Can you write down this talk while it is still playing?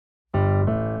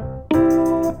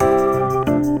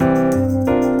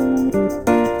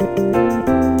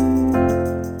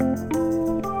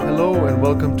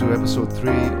welcome to episode 3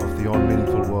 of the On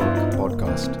Meaningful Work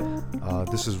podcast.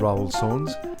 This is Rahul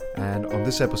Sones, and on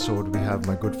this episode we have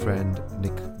my good friend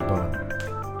Nick Byrne.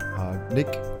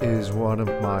 Nick is one of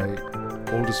my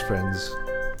oldest friends.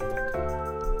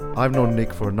 I've known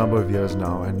Nick for a number of years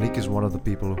now, and Nick is one of the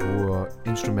people who are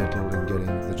instrumental in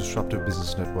getting the Disruptive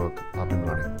Business Network up and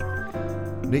running.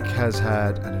 Nick has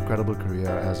had an incredible career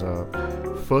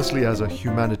firstly as a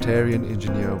humanitarian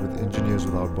engineer with Engineers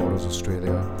Without Borders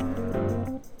Australia,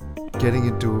 getting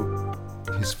into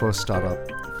his first startup,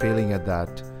 failing at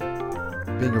that,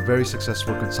 being a very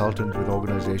successful consultant with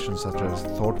organizations such as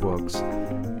ThoughtWorks,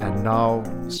 and now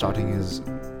starting his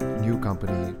new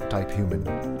company, Type Human.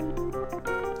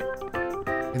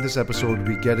 In this episode,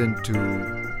 we get into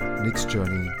Nick's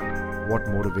journey, what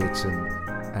motivates him,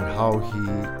 and how he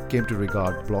came to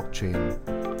regard blockchain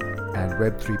and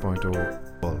Web 3.0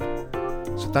 world.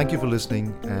 So thank you for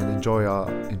listening and enjoy our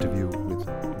interview with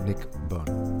Nick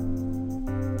Byrne.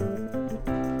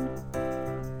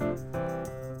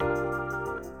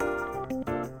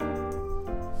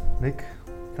 Nick,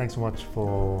 thanks so much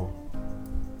for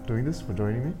doing this, for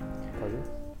joining me. Pleasure.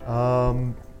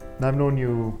 I've known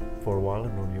you for a while.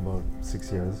 I've known you about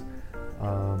 6 years.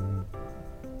 And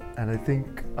I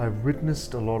think I've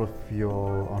witnessed a lot of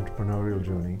your entrepreneurial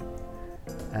journey.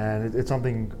 And it's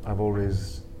something I've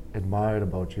always admired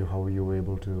about you, how you were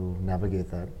able to navigate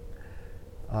that.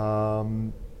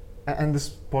 And this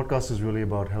podcast is really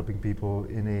about helping people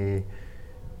in a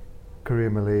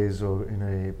career malaise or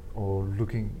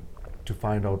looking to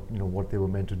find out what they were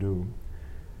meant to do.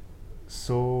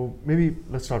 So maybe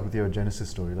let's start with your genesis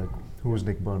story. Like, who was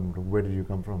Nick Byrne? Where did you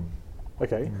come from?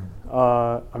 Okay.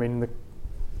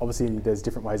 Obviously there's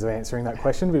different ways of answering that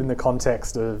question, but in the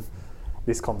context of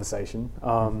this conversation,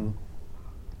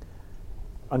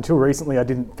 until recently I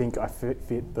didn't think I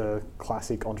fit the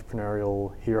classic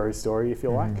entrepreneurial hero story, if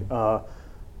you like.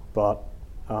 But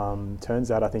turns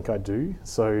out I think I do.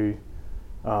 So,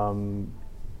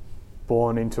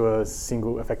 born into a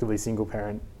effectively single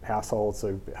parent household,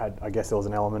 so I guess there was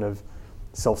an element of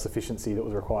self-sufficiency that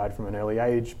was required from an early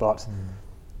age, but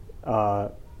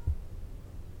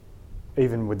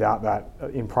even without that,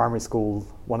 in primary school,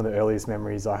 one of the earliest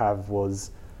memories I have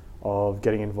was of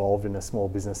getting involved in a small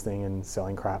business thing and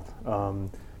selling crap.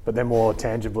 But then more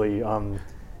tangibly...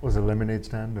 was it a lemonade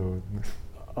stand or...?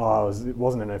 It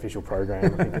wasn't an official program. I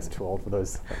think it's too old for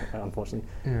those, unfortunately.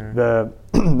 Yeah.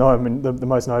 The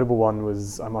most notable one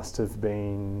was I must have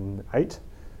been 8.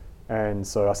 And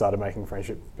so I started making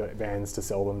friendship bands to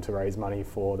sell them to raise money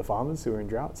for the farmers who were in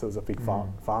drought. So it was a big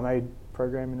farm aid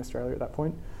program in Australia at that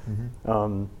point.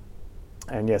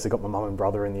 And yes, I got my mum and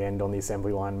brother in the end on the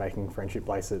assembly line making friendship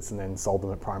bracelets, and then sold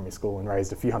them at primary school and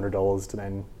raised a few $100s to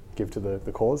then give to the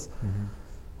cause.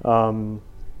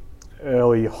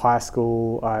 Early high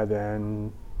school, I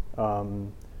then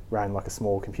ran like a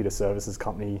small computer services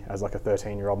company as like a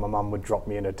 13-year-old. My mum would drop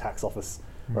me in a tax office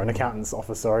or an accountant's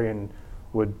office, and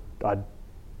I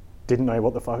didn't know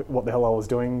what the hell I was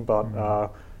doing,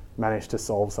 but managed to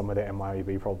solve some of the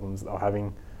MYOB problems that they were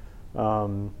having.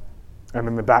 And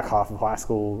in the back half of high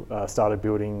school, started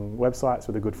building websites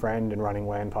with a good friend and running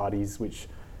LAN parties, which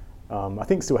I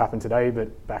think still happen today,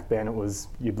 but back then it was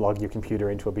you'd log your computer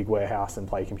into a big warehouse and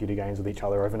play computer games with each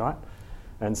other overnight.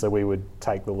 And so we would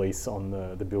take the lease on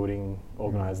the building,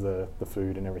 organise the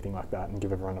food and everything like that, and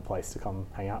give everyone a place to come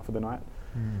hang out for the night.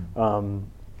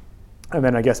 And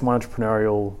then I guess my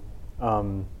entrepreneurial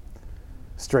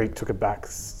streak took a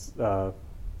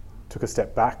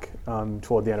step back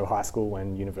toward the end of high school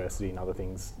when university and other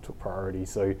things took priority.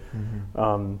 So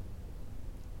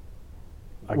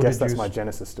I guess that's my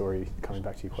genesis story, coming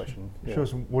back to your question. Yeah. Sure,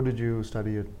 so what did you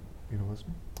study at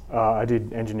university? I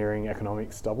did engineering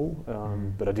economics double,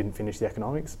 but I didn't finish the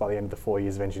economics. By the end of the 4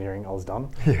 years of engineering, I was done.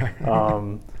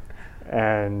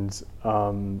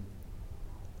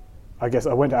 I guess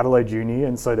I went to Adelaide Uni,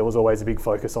 and so there was always a big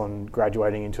focus on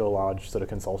graduating into a large sort of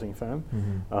consulting firm,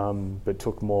 but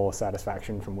took more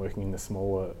satisfaction from working in the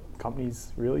smaller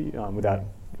companies, really, I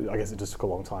guess it just took a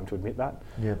long time to admit that.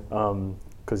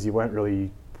 Because you weren't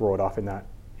really brought up in that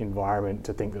environment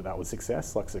to think that was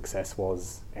success. Like, success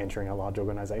was entering a large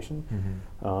organisation.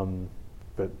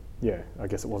 But yeah, I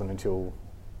guess it wasn't until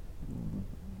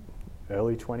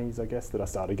early 20s, I guess, that I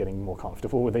started getting more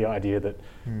comfortable with the idea that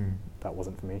that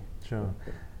wasn't for me. Sure.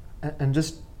 And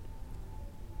just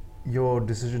your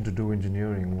decision to do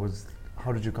engineering,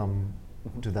 how did you come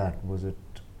to that? Was it,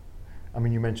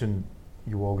 you mentioned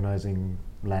you were organising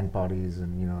LAN parties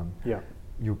and,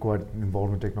 you were quite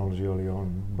involved in technology early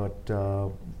on, but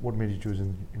what made you choose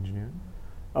engineering?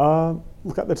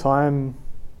 Look, at the time,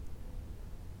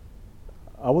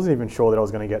 I wasn't even sure that I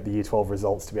was going to get the Year 12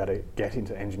 results to be able to get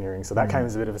into engineering. So that came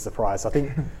as a bit of a surprise. So I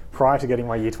think prior to getting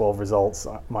my Year 12 results,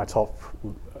 my top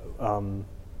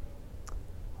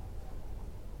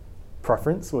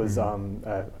preference was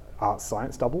arts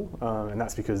science double, and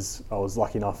that's because I was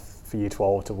lucky enough for Year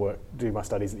 12 to do my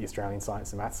studies at the Australian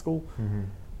Science and Maths School,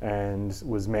 and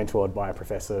was mentored by a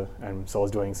professor, and so I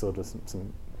was doing sort of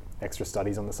some extra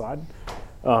studies on the side.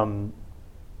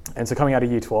 And so coming out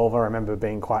of Year 12, I remember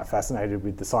being quite fascinated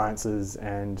with the sciences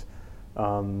and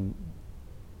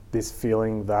this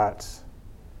feeling that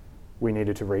we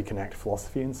needed to reconnect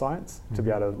philosophy and science to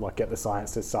be able to like get the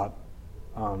science to start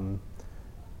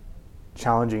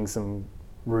challenging some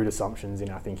rude assumptions in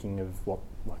our thinking of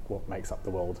what makes up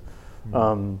the world.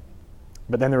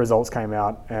 But then the results came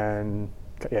out, and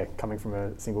coming from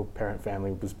a single parent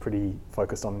family, was pretty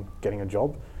focused on getting a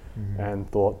job. And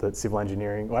thought that civil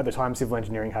engineering, well, at the time civil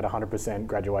engineering had 100%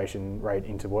 graduation rate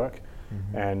into work,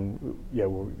 and it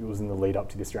was in the lead up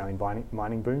to the Australian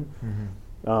mining boom.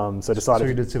 So decided. So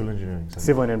you did civil engineering?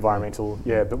 Civil and environmental,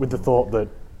 but with the thought that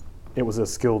it was a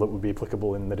skill that would be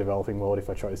applicable in the developing world if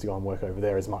I chose to go and work over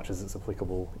there as much as it's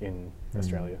applicable in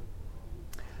Australia.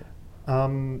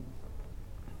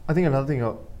 I think another thing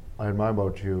I admire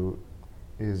about you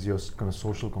is your kind of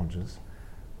social conscious.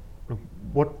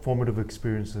 What formative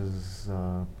experiences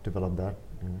developed that?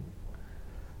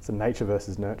 It's a nature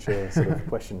versus nurture sort of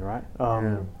question, right?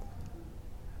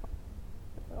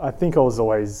 I think I was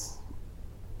always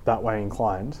that way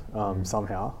inclined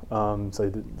somehow. So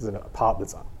there's a part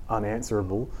that's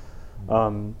unanswerable.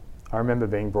 I remember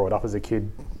being brought up as a kid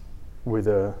with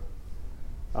a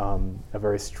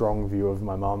very strong view of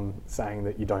my mum saying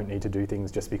that you don't need to do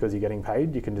things just because you're getting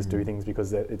paid. You can just do things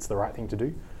because it's the right thing to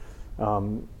do.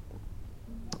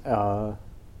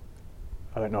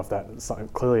 I don't know if that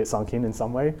clearly it sunk in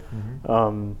some way,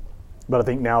 but I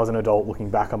think now as an adult looking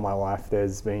back on my life,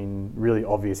 there's been really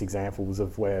obvious examples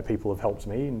of where people have helped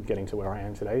me in getting to where I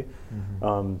am today,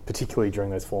 particularly during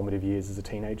those formative years as a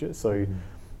teenager. So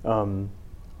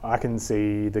I can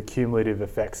see the cumulative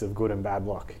effects of good and bad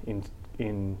luck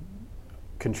in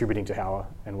contributing to how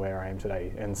and where I am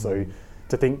today. And so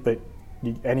to think that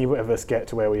any of us get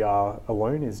to where we are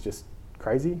alone is just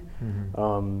crazy.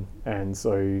 And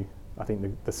so I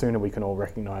think the sooner we can all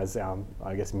recognise our,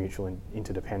 mutual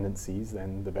interdependencies,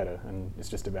 then the better. And it's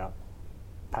just about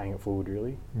paying it forward,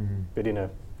 really, but in a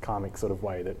karmic sort of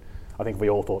way that I think if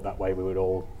we all thought that way, we would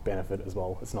all benefit as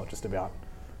well. It's not just about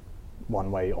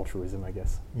one-way altruism, I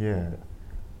guess. Yeah.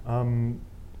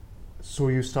 So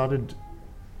you started,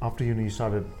 after uni, you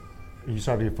started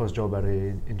your first job at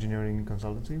an engineering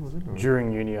consultancy, was it? Or?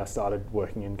 During uni, I started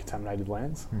working in contaminated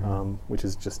lands, which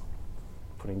is just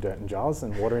putting dirt in jars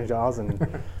and water in jars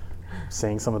and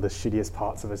seeing some of the shittiest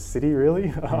parts of a city, really,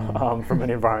 from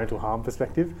an environmental harm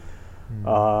perspective.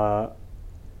 And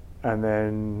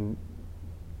then,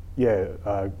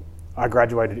 I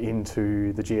graduated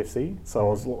into the GFC.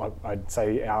 So I'd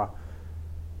say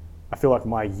I feel like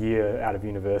my year out of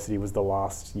university was the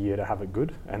last year to have it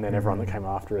good, and then everyone that came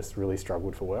after us really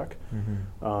struggled for work.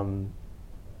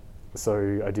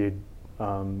 So I did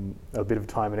a bit of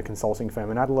time in a consulting firm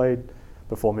in Adelaide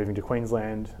before moving to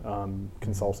Queensland,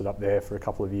 consulted up there for a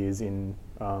couple of years in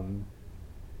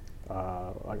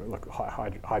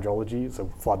hydrology, so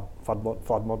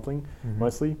flood modelling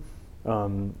mostly,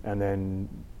 and then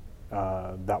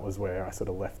that was where I sort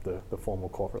of left the formal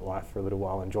corporate life for a little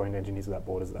while and joined Engineers Without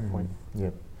Borders at that point.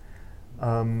 Yep.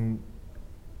 And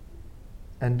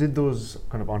did those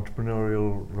kind of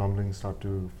entrepreneurial rumblings start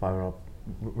to fire up?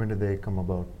 When did they come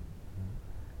about?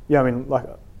 Yeah, I mean,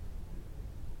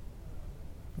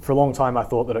 for a long time I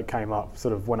thought that it came up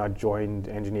sort of when I joined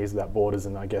Engineers Without Borders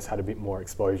and I guess had a bit more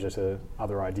exposure to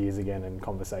other ideas again and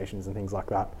conversations and things like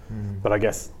that. But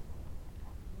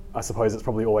I suppose it's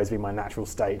probably always been my natural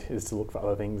state is to look for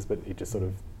other things, but it just sort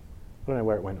of, I don't know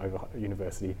where it went over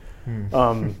university.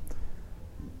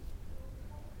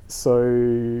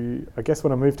 So I guess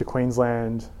when I moved to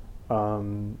Queensland,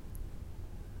 when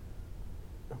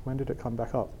did it come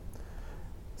back up?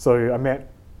 So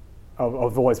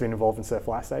I've always been involved in surf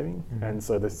lifesaving, and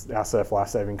so our surf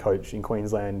lifesaving coach in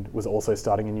Queensland was also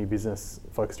starting a new business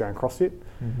focused around CrossFit,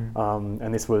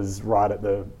 and this was right at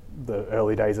the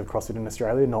early days of CrossFit in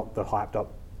Australia, not the hyped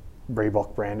up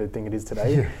Reebok branded thing it is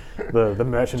today. The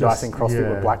merchandising CrossFit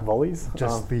with black volleys.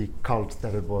 Just the cult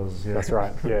that it was. Yeah. That's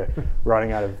right,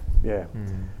 riding out of,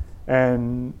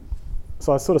 And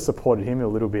so I sort of supported him a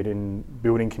little bit in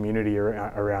building community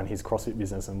around his CrossFit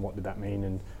business and what did that mean,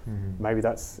 and maybe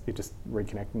it just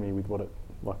reconnected me with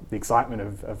the excitement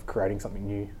of creating something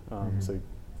new. So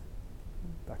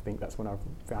I think that's when I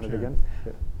found it again.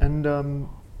 Yeah. And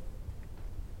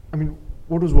I mean,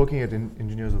 what was working at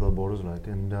Engineers Without Borders like?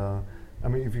 And I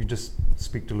mean, if you just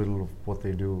speak to a little of what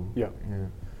they do. Yeah.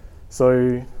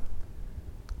 So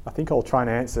I think I'll try and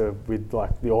answer with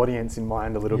like the audience in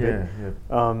mind a little bit.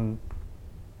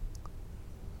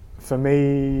 For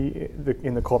me,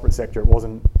 in the corporate sector, it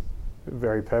wasn't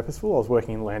very purposeful. I was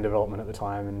working in land development at the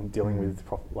time and dealing with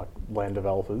land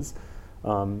developers.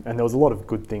 And there was a lot of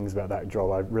good things about that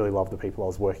job. I really loved the people I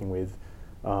was working with,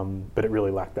 but it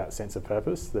really lacked that sense of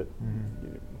purpose. That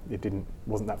it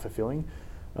wasn't that fulfilling.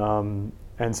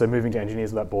 And so moving to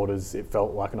Engineers Without Borders, it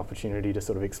felt like an opportunity to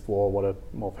sort of explore what a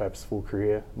more purposeful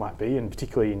career might be, and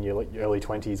particularly in your early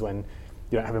 20s when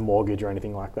you don't have a mortgage or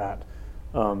anything like that.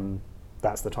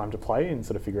 That's the time to play and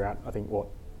sort of figure out, I think, what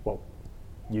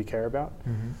you care about.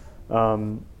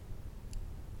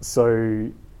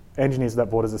 So Engineers Without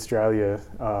Borders Australia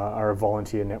are a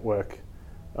volunteer network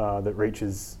that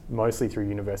reaches mostly through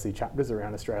university chapters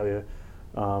around Australia.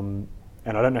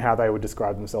 And I don't know how they would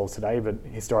describe themselves today, but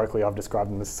historically I've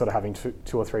described them as sort of having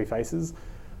two or three faces.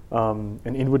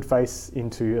 An inward face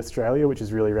into Australia, which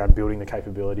is really around building the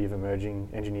capability of emerging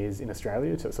engineers in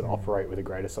Australia to sort of operate with a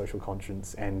greater social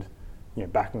conscience and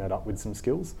backing that up with some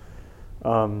skills.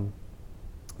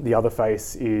 The other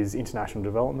face is international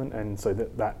development, and so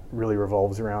that really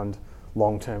revolves around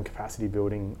long-term capacity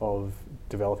building of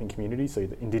developing communities. So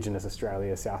the Indigenous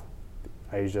Australia, South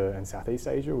Asia and Southeast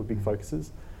Asia were big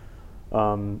focuses.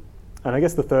 And I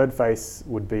guess the third face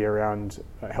would be around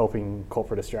helping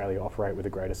corporate Australia operate with a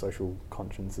greater social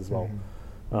conscience as well.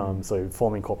 So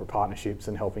forming corporate partnerships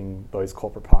and helping those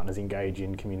corporate partners engage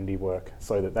in community work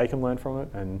so that they can learn from it,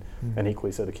 and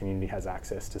equally so the community has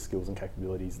access to skills and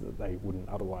capabilities that they wouldn't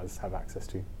otherwise have access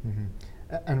to.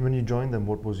 And when you joined them,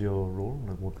 what was your role?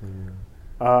 Like, what were you?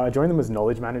 I joined them as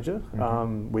knowledge manager,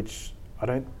 which I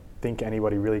don't think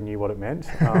anybody really knew what it meant.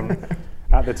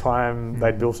 At the time,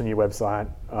 they'd built a new website,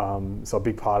 so a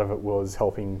big part of it was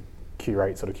helping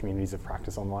curate sort of communities of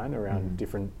practice online around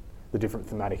the different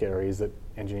thematic areas that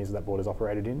Engineers Without Borders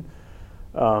operated in.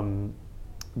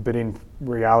 But in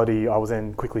reality, I was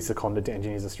then quickly seconded to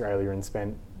Engineers Australia and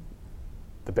spent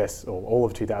all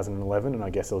of 2011, and I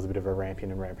guess there was a bit of a ramp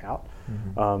in and ramp out,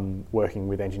 working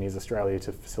with Engineers Australia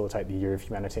to facilitate the Year of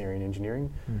Humanitarian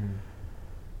Engineering.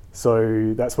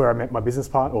 So that's where I met my business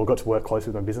partner, or got to work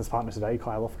closely with my business partner today,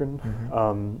 Kyle Lofgren.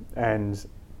 And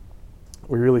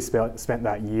we really spent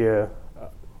that year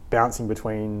bouncing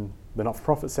between the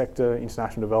not-for-profit sector,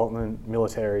 international development,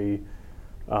 military,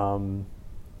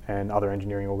 and other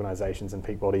engineering organisations and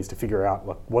peak bodies to figure out,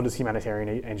 like, what does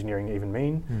humanitarian engineering even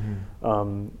mean?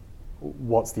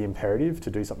 What's the imperative to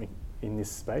do something in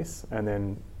this space? And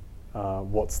then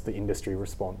what's the industry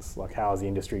response? Like, how is the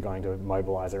industry going to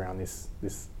mobilise around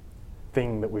this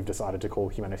thing that we've decided to call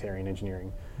humanitarian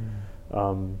engineering?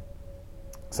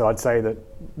 So I'd say that,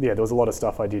 there was a lot of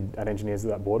stuff I did at Engineers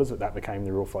Without Borders, but that became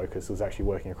the real focus, was actually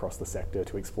working across the sector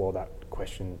to explore that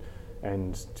question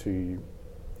and to,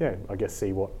 I guess,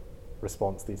 see what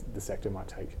response the sector might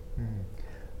take.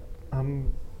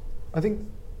 I think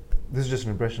this is just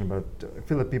an impression, but I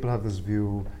feel that people have this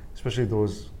view, especially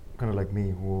those kind of like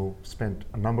me who spent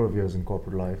a number of years in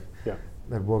corporate life,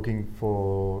 that working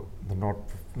for the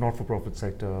not-for-profit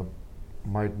sector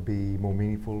might be more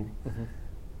meaningful.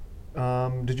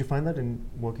 Did you find that in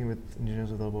working with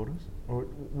Engineers Without Borders? Or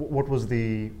what was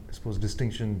the, I suppose,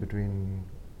 distinction between,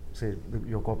 say,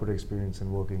 your corporate experience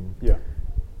and working?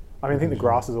 I mean, I think the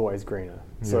grass is always greener.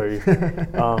 So,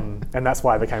 and that's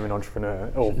why I became an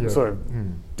entrepreneur, or sort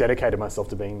of dedicated myself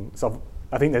to being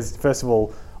I think there's, first of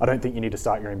all, I don't think you need to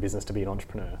start your own business to be an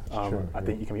entrepreneur. I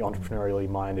think you can be entrepreneurially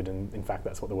minded, and in fact,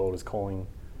 that's what the world is calling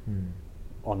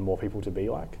on more people to be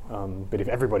like. But if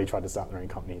everybody tried to start their own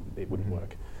company, it wouldn't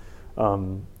work.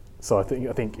 So I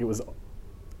think it was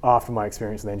after my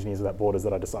experience with Engineers Without Borders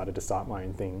that I decided to start my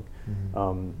own thing.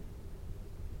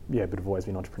 But I've always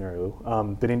been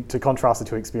entrepreneurial. But to contrast the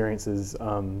two experiences,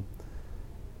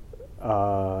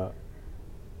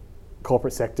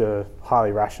 corporate sector,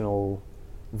 highly rational,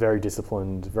 very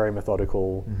disciplined, very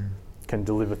methodical, can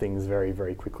deliver things very,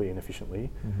 very quickly and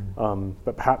efficiently,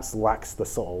 but perhaps lacks the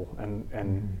soul. And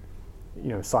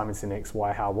Simon Sinek's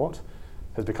Why, How, What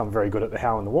has become very good at the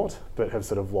how and the what, but have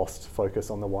sort of lost focus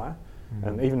on the why.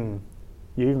 And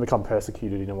you even become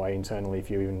persecuted in a way internally if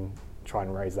you even try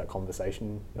and raise that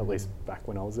conversation, at least back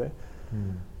when I was there.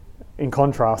 In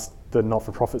contrast, the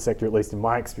not-for-profit sector, at least in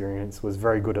my experience, was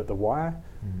very good at the why,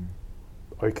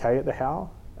 okay at the how,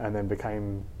 and then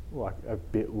became like a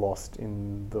bit lost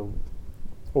in the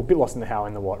how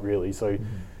and the what, really. So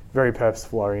very purpose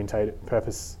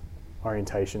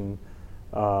orientation,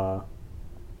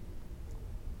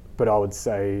 but I would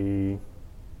say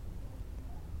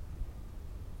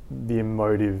the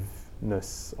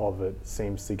emotiveness of it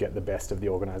seems to get the best of the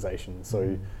organisation.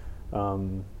 So,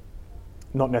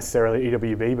 not necessarily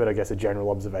EWB, but I guess a general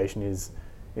observation is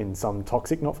in some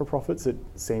toxic not-for-profits, it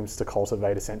seems to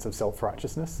cultivate a sense of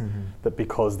self-righteousness, that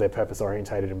because they're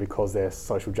purpose-orientated and because they're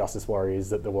social justice warriors,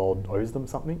 that the world owes them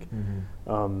something.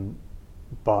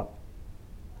 But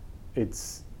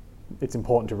it's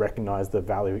important to recognise the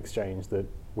value exchange that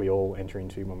we all enter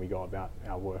into when we go about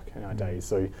our work and our days.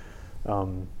 So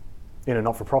in a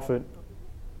not-for-profit,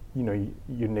 you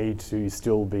need to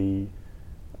still be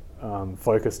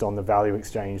focused on the value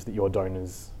exchange that your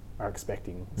donors are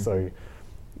expecting. So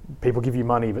people give you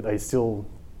money, but they still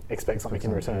expect something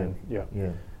in return. Yeah.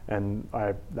 And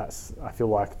I feel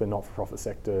like the not-for-profit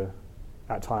sector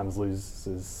at times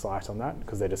loses sight on that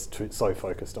because they're just so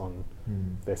focused on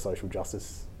their social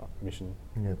justice mission.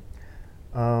 Yeah.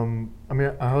 I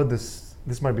mean, I heard this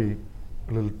might be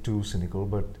a little too cynical,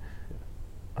 but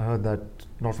I heard that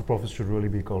not-for-profits should really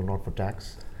be called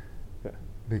not-for-tax,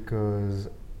 because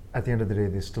at the end of the day,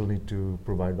 they still need to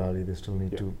provide value, they still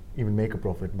need to even make a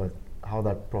profit, but how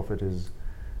that profit is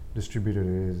distributed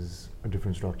is a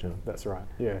different structure. That's right,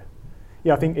 yeah.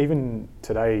 I think even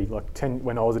today,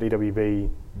 when I was at EWB,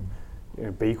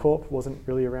 B Corp wasn't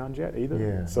really around yet either.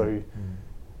 Yeah. So,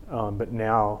 but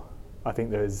now I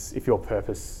think if you're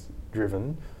purpose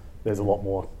driven, there's a lot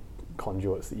more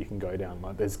conduits that you can go down.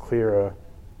 Like there's clearer,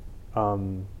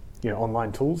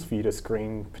 online tools for you to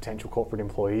screen potential corporate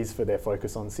employees for their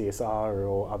focus on CSR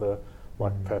or other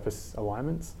purpose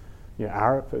alignments.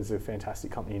 Arup is a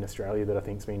fantastic company in Australia that I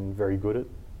think has been very good at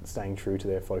staying true to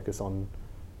their focus on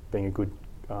being a good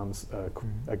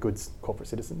corporate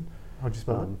citizen. How'd you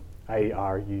spell that?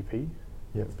 ARUP.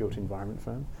 Yeah. Built environment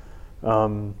firm.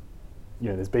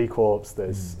 There's B Corps,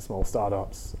 there's small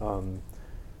startups.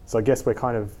 So I guess we're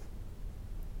kind of,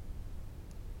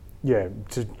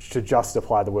 to just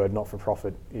apply the word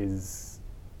not-for-profit is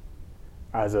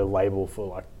as a label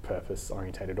for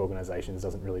purpose-orientated organisations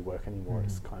doesn't really work anymore.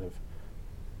 It's kind of,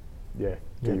 do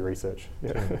your research.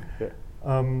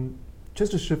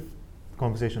 Just to shift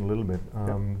conversation a little bit,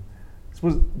 I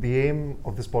suppose the aim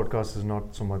of this podcast is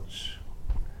not so much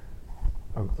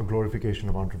a glorification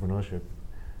of entrepreneurship.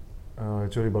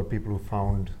 It's really about people who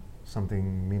found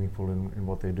something meaningful in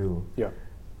what they do. Yeah.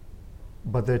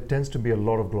 But there tends to be a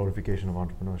lot of glorification of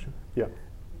entrepreneurship. Yeah.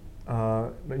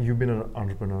 You've been an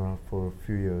entrepreneur for a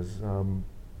few years.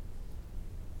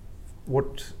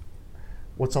 What's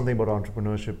something about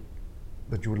entrepreneurship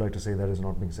that you would like to say that is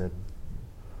not being said?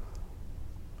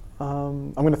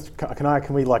 Can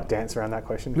we dance around that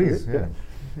question? Please, yeah.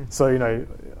 So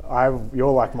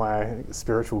you're like my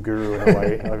spiritual guru in a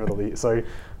way over the years. So,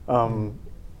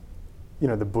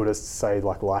 the Buddhists say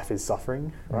life is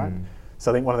suffering, right?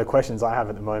 So I think one of the questions I have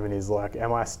at the moment is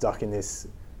am I stuck in this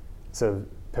sort of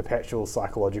perpetual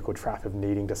psychological trap of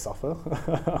needing to suffer?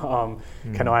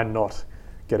 Can I not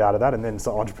get out of that? And then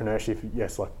so entrepreneurship,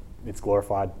 yes, it's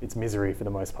glorified. It's misery for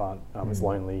the most part. It's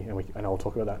lonely, and I'll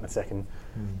talk about that in a second.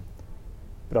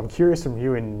 But I'm curious from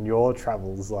you in your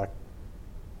travels,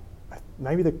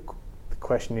 maybe the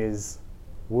question is,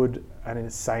 would an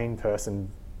insane person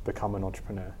become an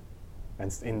entrepreneur,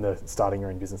 and in the starting your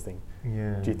own business thing?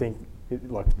 Yeah. Do you think, do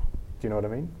you know what I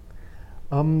mean?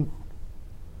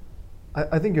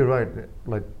 I think you're right.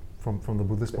 From the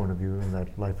Buddhist point of view, in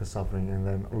that life is suffering, and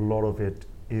then a lot of it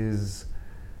is,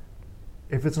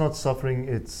 if it's not suffering,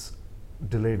 it's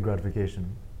delayed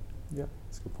gratification. Yeah,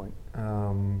 that's a good point.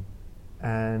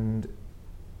 And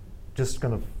just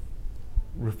kind of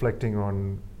reflecting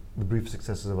on the brief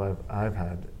successes I've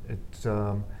had,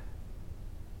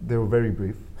 they were very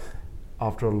brief.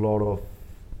 After a lot of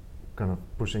kind of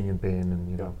pushing and pain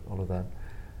and all of that,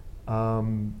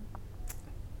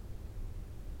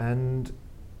 and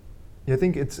I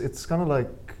think it's kind of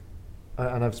like,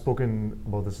 and I've spoken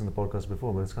about this in the podcast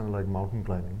before, but it's kind of like mountain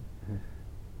climbing,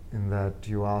 in that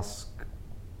you ask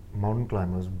mountain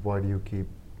climbers, why do you keep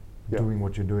doing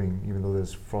what you're doing, even though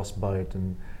there's frostbite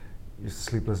and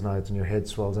sleepless nights and your head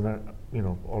swells and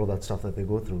all of that stuff that they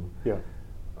go through. Yeah.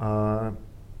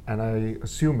 And I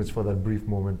assume it's for that brief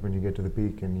moment when you get to the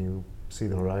peak and you see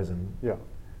the horizon. Yeah.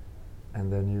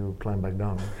 And then you climb back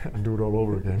down and do it all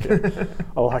over again.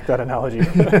 I like that analogy.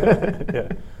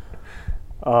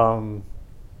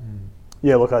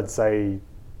 Yeah. Look, I'd say,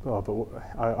 but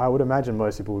I would imagine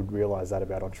most people would realise that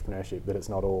about entrepreneurship, that it's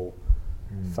not all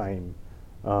fame.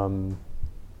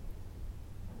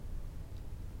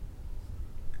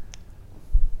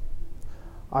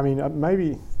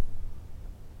 Maybe.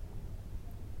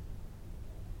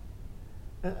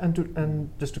 And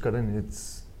just to cut in,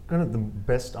 it's kind of the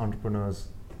best entrepreneurs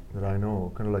that I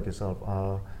know, kind of like yourself,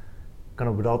 are kind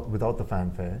of without the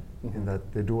fanfare, in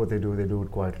that they do what they do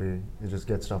it quietly, they just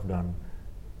get stuff done,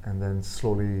 and then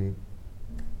slowly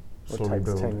It takes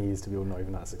build. 10 years to build an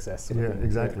overnight success. Yeah,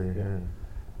 exactly.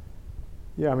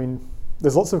 Yeah, I mean,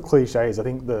 there's lots of cliches. I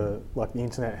think the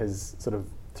internet has sort of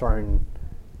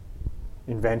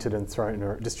invented and thrown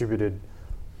or distributed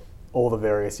all the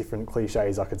various different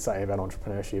cliches I could say about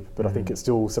entrepreneurship, but I think it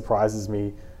still surprises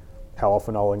me how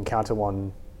often I'll encounter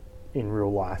one in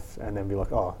real life and then be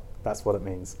like, oh, that's what it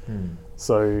means.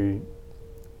 So, you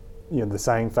know, the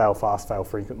saying fail fast, fail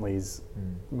frequently is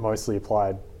mostly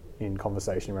applied in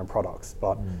conversation around products,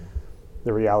 but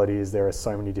the reality is there are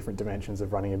so many different dimensions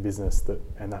of running a business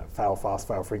and that fail fast,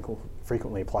 fail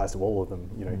frequently applies to all of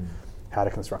them. You know, how to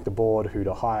construct a board, who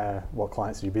to hire, what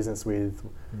clients to do business with,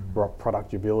 what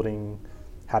product you're building,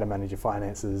 how to manage your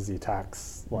finances, your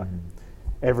tax. Like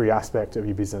every aspect of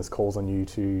your business calls on you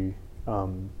to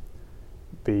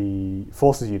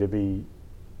forces you to be,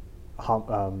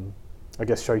 I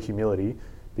guess, show humility,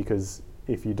 because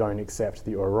if you don't accept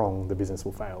that you're wrong, the business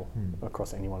will fail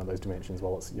across any one of those dimensions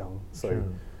while it's young. So, sure.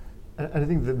 And I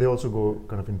think that they also go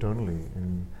kind of internally.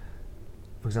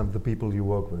 For example, the people you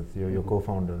work with, your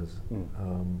co-founders,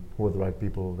 who are the right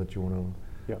people that you want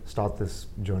to start this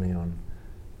journey on.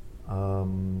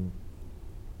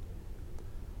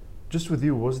 Just with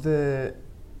you, was there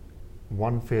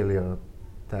one failure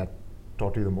that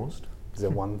taught you the most? Is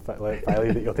there one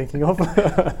failure that you're thinking of?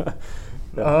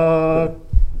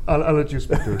 I'll let you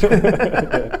speak to it.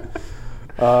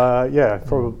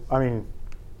 Probably. I mean,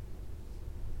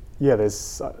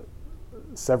 there's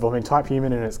several. I mean, Type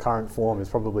Human in its current form is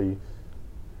probably,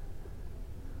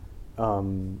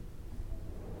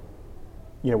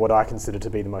 what I consider to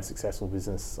be the most successful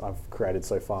business I've created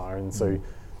so far. And so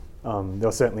there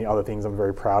are certainly other things I'm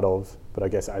very proud of, but I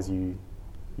guess as you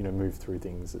move through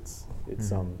things, it's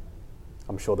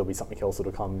I'm sure there'll be something else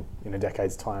that'll come in a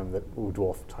decade's time that will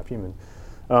dwarf Type Human.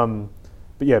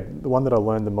 But yeah, the one that I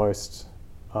learned the most,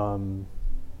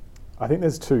 I think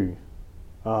there's two.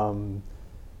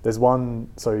 There's one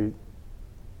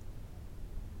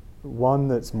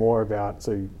that's more about,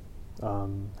 how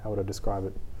would I describe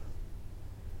it?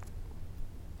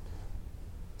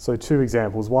 So two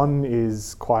examples. One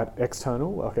is quite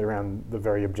external, like around the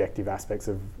very objective aspects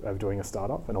of doing a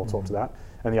startup, and I'll talk to that.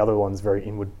 And the other one's very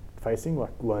inward facing,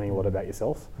 like learning a lot about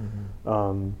yourself.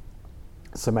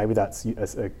 So maybe that's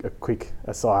a quick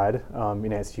aside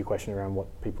in answer to your question around what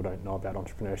people don't know about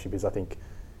entrepreneurship is I think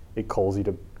it calls you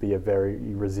to be a very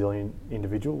resilient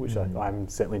individual, which I'm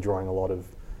certainly drawing a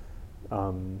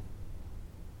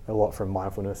lot from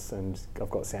mindfulness, and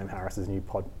I've got Sam Harris's new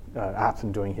app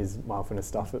and doing his mindfulness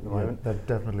stuff at the moment. That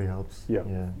definitely helps. Yeah.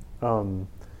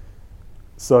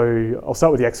 So I'll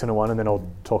start with the external one and then I'll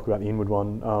talk about the inward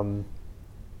one.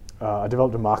 I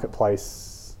developed a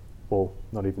marketplace, well,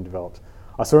 not even developed.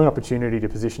 I saw an opportunity to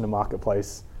position a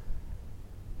marketplace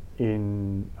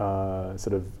in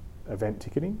sort of event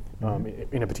ticketing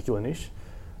in a particular niche,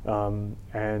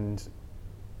 and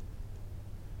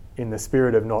in the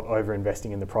spirit of not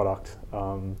over-investing in the product,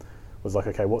 was like,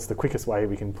 okay, what's the quickest way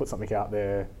we can put something out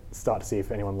there, start to see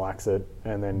if anyone likes it,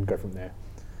 and then go from there.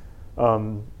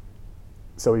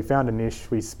 So we found a niche.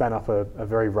 We span up a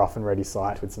very rough and ready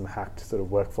site with some hacked sort of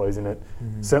workflows in it.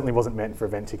 Certainly wasn't meant for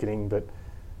event ticketing, but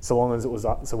so long as it was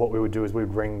up, so what we would do is we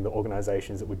would ring the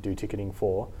organizations that would do ticketing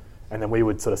for, and then we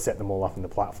would sort of set them all up in the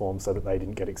platform so that they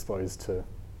didn't get exposed to,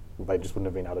 they just wouldn't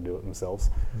have been able to do it themselves.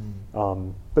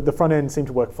 But the front end seemed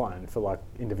to work fine for like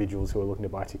individuals who are looking to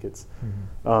buy tickets.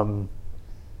 And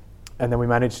then we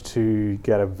managed to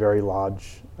get a very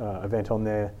large event on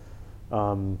there.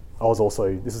 I was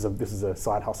also, this is a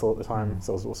side hustle at the time,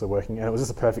 so I was also working, and it was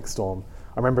just a perfect storm.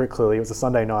 I remember it clearly. It was a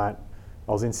Sunday night.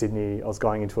 I was in Sydney. I was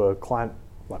going into a client,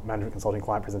 like management consulting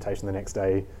client presentation the next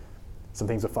day. Some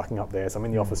things were fucking up there, so I'm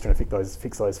in the office trying to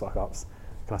fix those fuck ups.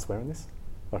 Can I swear on this?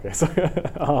 Okay, so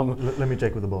let me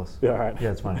check with the boss. Yeah, all right.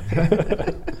 Yeah, it's fine.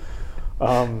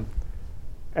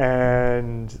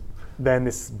 And then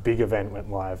this big event went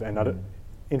live, and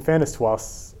in fairness to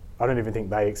us, I don't even think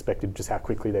they expected just how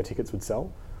quickly their tickets would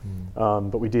sell.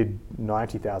 But we did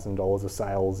 $90,000 of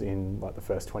sales in like the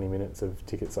first 20 minutes of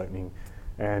tickets opening,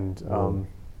 and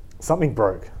something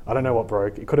broke. I don't know what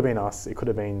broke. It could have been us. It could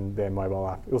have been their mobile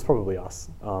app. It was probably us,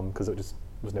 because it just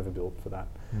was never built for that.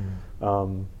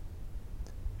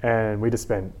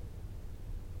 And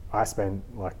I spent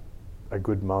like a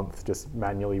good month just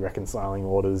manually reconciling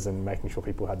orders and making sure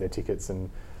people had their tickets, and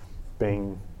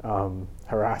being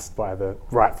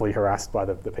rightfully harassed by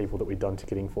the people that we'd done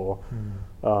ticketing for.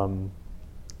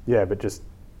 But just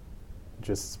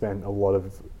spent a lot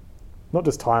of not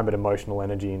just time but emotional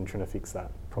energy in trying to fix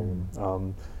that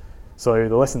problem. So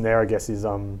the lesson there, I guess, is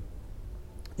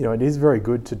it is very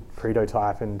good to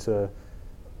prototype and to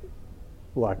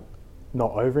like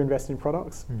not overinvest in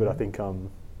products, but I think don't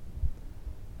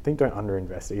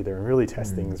underinvest either, and really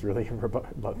test things really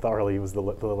thoroughly was the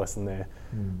lesson there.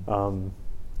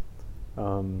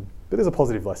 But there's a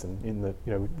positive lesson in that,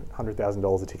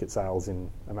 $100,000 of ticket sales in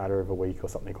a matter of a week or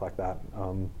something like that.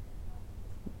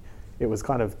 It was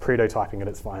kind of prototyping at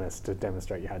its finest to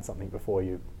demonstrate you had something before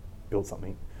you built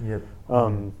something. Yep.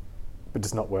 But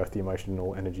just not worth the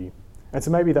emotional energy. And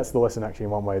so maybe that's the lesson actually in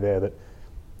one way there, that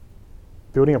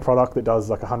building a product that does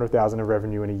like 100,000 of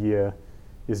revenue in a year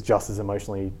is just as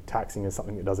emotionally taxing as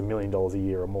something that does $1 million a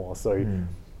year or more. So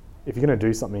if you're going to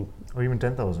do something, or even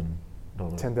 $10,000.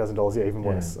 $10,000, yeah, even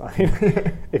worse. I mean,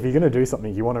 if you're going to do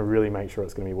something, you want to really make sure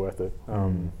it's going to be worth it.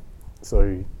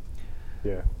 So,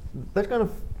 yeah. That kind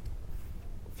of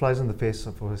flies in the face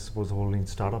of, I suppose, the whole lean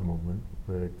startup movement,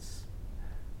 where it's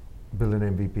build an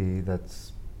MVP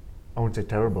that's, I won't say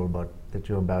terrible, but that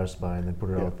you're embarrassed by, and then put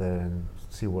it out there and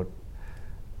see what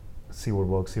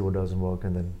works, see what doesn't work,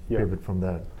 and then pivot from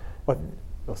that.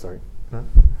 Sorry. Huh?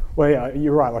 Well, yeah,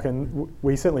 you're right. Like, and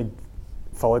we certainly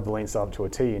followed the lean startup to a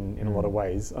T in a lot of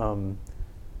ways.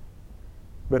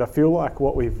 But I feel like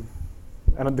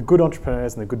and the good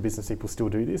entrepreneurs and the good business people still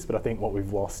do this, but I think what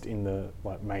we've lost in the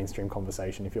mainstream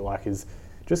conversation, if you like, is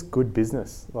just good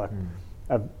business.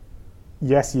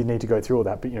 Yes, you need to go through all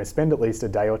that, but spend at least a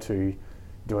day or two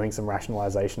doing some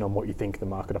rationalization on what you think the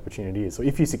market opportunity is. So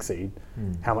if you succeed,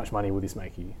 how much money will this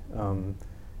make you?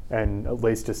 And at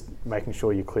least just making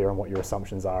sure you're clear on what your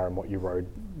assumptions are and what your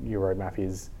roadmap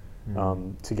is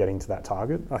to getting to that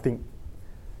target. I think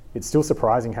it's still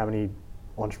surprising how many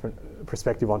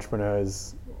prospective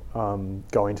entrepreneurs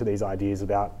go into these ideas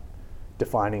without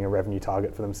defining a revenue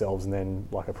target for themselves and then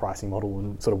like a pricing model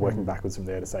and sort of working backwards from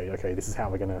there to say, okay, this is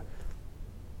how we're going to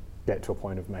get to a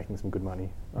point of making some good money.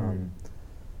 Do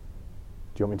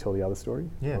you want me to tell the other story?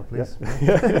 Yeah, please.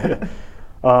 Yeah.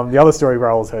 The other story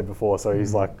Raul's heard before, so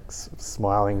he's like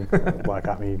smiling like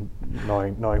at me,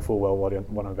 knowing full well what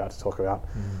I'm about to talk about.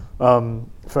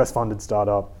 First funded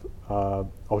startup. I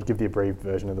would give the abbreviated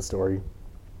version of the story.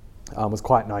 Was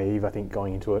quite naive, I think,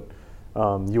 going into it.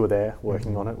 You were there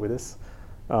working on it with us.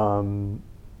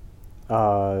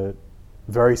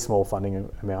 Very small funding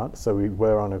amount, so we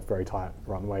were on a very tight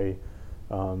runway.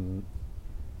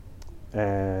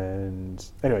 And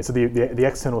anyway, so the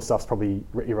external stuff's probably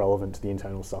irrelevant to the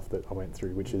internal stuff that I went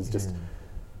through, which is just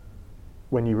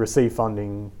when you receive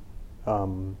funding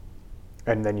and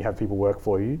then you have people work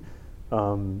for you,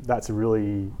 that's a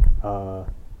really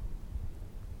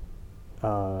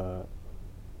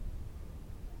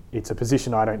it's a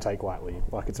position I don't take lightly.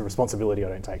 Like, it's a responsibility I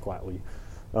don't take lightly.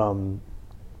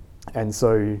 And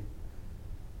so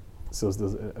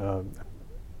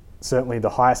certainly the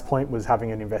highest point was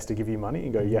having an investor give you money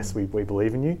and go, yes, we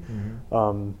believe in you.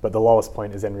 But the lowest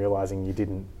point is then realizing you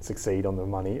didn't succeed on the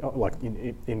money, like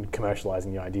in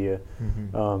commercializing the idea.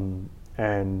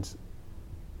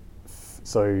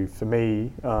 So for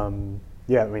me, I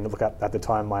mean, look, at the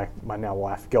time, my now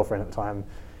wife, girlfriend at the time,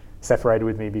 separated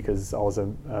with me because I was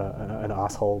an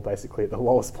asshole basically at the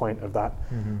lowest point of that.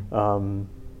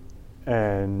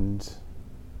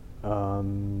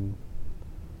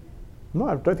 No,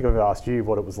 I don't think I've ever asked you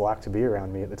what it was like to be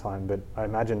around me at the time, but I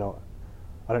imagine, I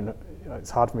don't know, it's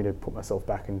hard for me to put myself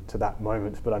back into that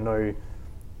moment, but I know,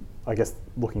 I guess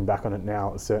looking back on it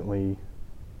now, it's certainly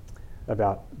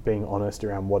about being honest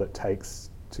around what it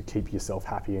takes to keep yourself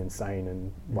happy and sane and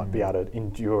like be able to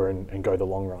endure and go the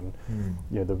long run.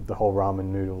 The whole ramen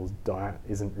noodles diet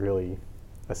isn't really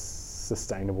a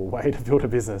sustainable way to build a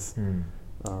business.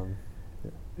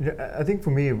 I think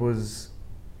for me it was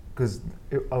because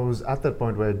I was at that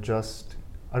point where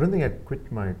I don't think I'd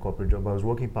quit my corporate job. I was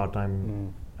working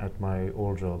part-time at my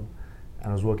old job, and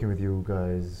I was working with you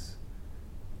guys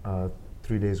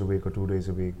 3 days a week or 2 days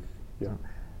a week.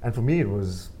 And for me it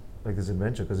was like this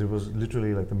adventure, because it was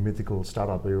literally like the mythical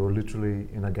startup where you were literally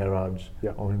in a garage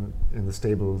or in the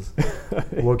stables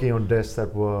working on desks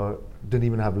that didn't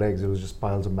even have legs. It was just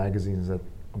piles of magazines that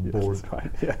a board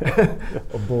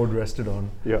a board rested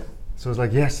on. So it's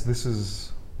like, yes, this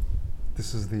is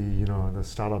the the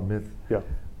startup myth.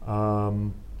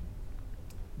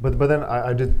 But then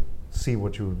I did see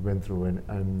what you went through,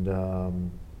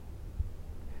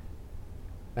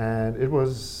 and it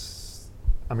was,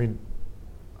 I mean,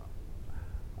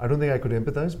 I don't think I could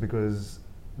empathize because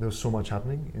there was so much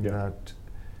happening in that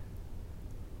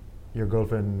your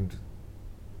girlfriend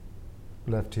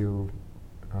left you,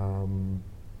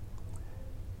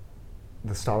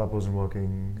 the startup wasn't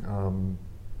working.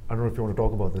 I don't know if you want to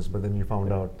talk about this, but then you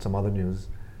found out some other news.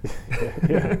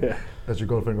 yeah. That your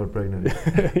girlfriend got pregnant.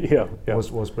 yeah.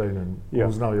 Was pregnant. Yeah.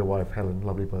 Who's now your wife, Helen?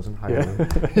 Lovely person. Hi,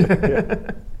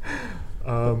 Yeah.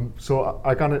 Helen. So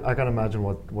I can't imagine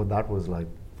what that was like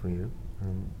for you.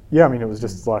 Yeah, I mean, it was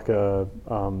just like a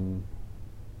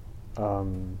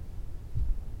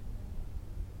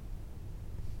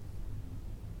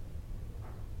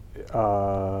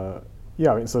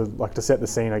yeah, I mean, so like to set the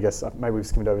scene, I guess maybe we've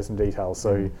skimmed over some details.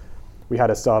 So we had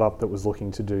a startup that was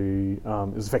looking to do,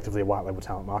 it was effectively a white label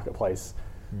talent marketplace.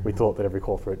 We thought that every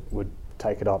corporate would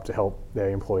take it up to help their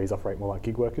employees operate more like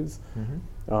gig workers.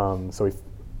 So we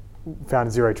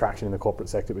found zero traction in the corporate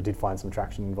sector, but did find some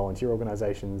traction in volunteer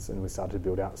organisations, and we started to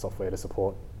build out software to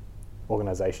support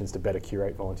organisations to better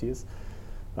curate volunteers.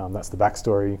 That's the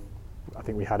backstory. I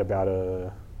think we had about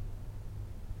a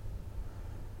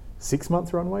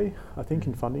 6-month runway, I think,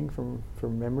 in funding from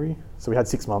memory. So we had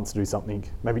 6 months to do something,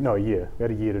 a year. We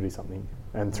had a year to do something.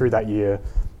 And through that year,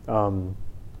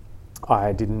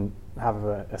 I didn't have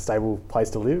a stable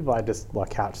place to live. I just like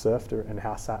couch surfed and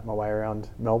house sat my way around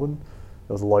Melbourne.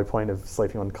 There was a low point of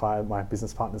sleeping on my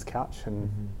business partner's couch, and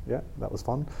yeah, that was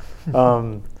fun.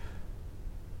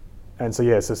 And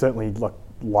so so certainly like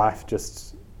life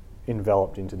just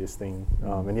enveloped into this thing.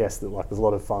 And yes, there's a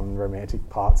lot of fun romantic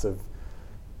parts of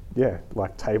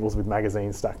like tables with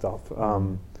magazines stacked up.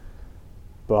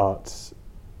 But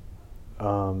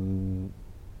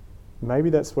maybe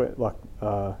that's where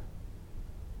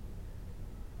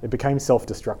it became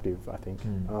self-destructive, I think.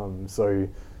 So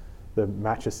the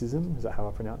masochicism, is that how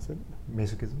I pronounce it?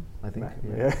 Masochism, I think.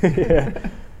 Yeah.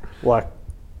 Like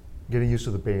getting used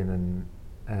to the pain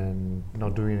and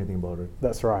not doing anything about it.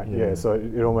 That's right. Yeah. So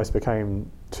it almost became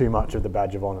too much of the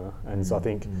badge of honor, and so I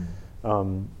think,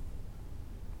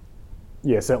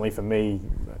 certainly for me,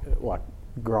 like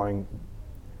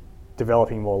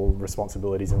developing more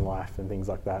responsibilities in life and things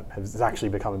like that has actually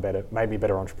become made me a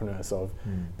better entrepreneur. So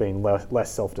I've been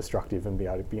less self-destructive and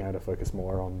being able to focus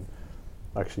more on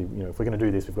actually, if we're going to do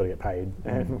this, we've got to get paid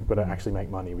and we've got to actually make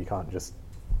money. We can't just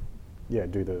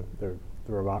do the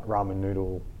ramen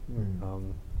noodle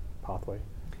pathway.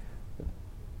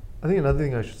 I think another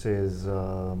thing I should say is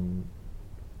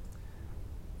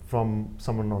from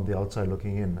someone on the outside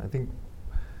looking in, I think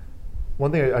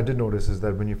one thing I did notice is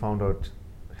that when you found out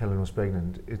Helen was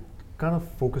pregnant, it kind of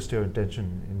focused your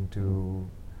attention into,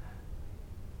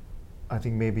 I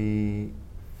think, maybe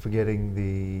forgetting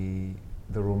the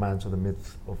romance or the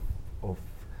myth of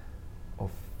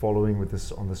following with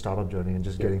this on the startup journey and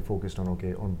just getting focused on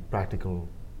doing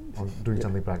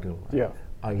something practical,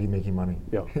 i.e. making money.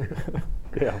 Yeah.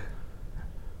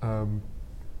 Could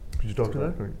you talk to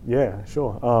that? Or? Yeah,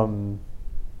 sure.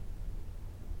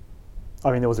 I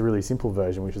mean, there was a really simple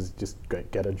version, which is just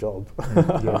get a job.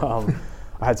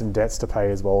 I had some debts to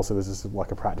pay as well, so there's just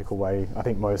like a practical way. I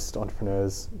think most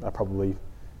entrepreneurs are probably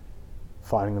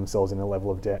finding themselves in a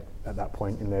level of debt at that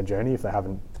point in their journey if they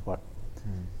haven't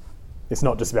It's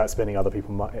not just about spending other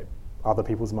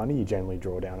people's money. You generally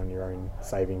draw down on your own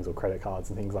savings or credit cards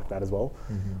and things like that as well.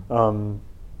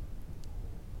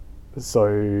 So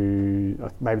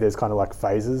maybe there's kind of like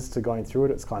phases to going through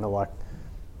it. It's kind of like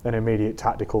an immediate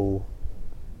tactical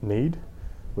need,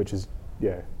 which is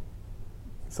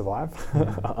survive.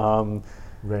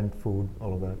 Rent, food,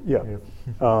 all of that.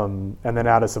 And then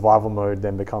out of survival mode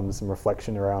then becomes some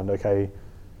reflection around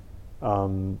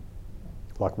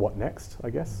like what next, I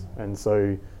guess. And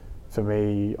so for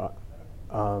me,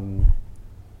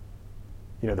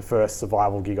 the first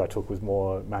survival gig I took was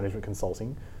more management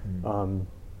consulting, and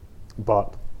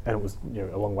it was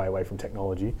a long way away from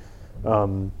technology.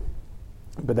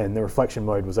 But then the reflection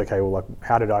mode was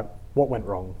what went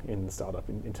wrong in the startup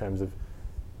in terms of,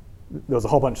 there was a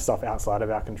whole bunch of stuff outside of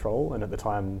our control, and at the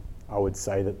time I would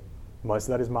say that most of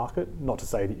that is market. Not to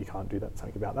say that you can't do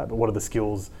something about that, but what are the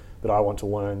skills that I want to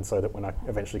learn so that when I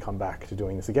eventually come back to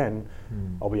doing this again,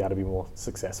 I'll be able to be more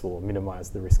successful or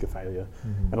minimize the risk of failure.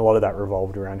 And a lot of that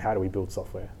revolved around how do we build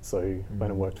software. So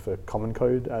went and worked for Common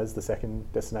Code as the second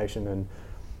destination,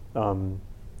 and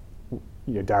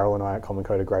Daryl and I at Common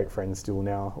Code are great friends still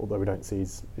now, although we don't see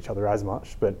each other as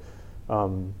much. But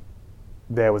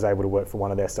there was able to work for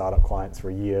one of their startup clients for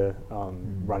a year,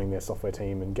 running their software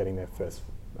team and getting their first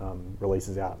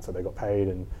releases out. So they got paid,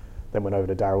 and then went over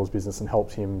to Daryl's business and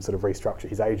helped him sort of restructure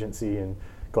his agency and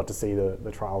got to see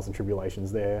the trials and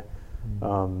tribulations there.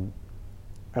 And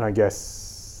I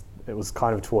guess it was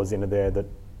kind of towards the end of there that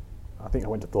I think I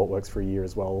went to ThoughtWorks for a year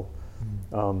as well.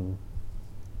 So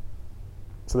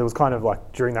there was kind of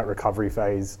like during that recovery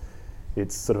phase,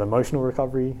 It's sort of emotional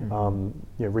recovery,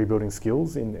 rebuilding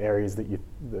skills in areas that you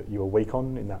were weak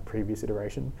on in that previous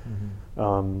iteration,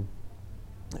 and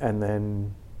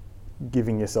then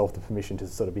giving yourself the permission to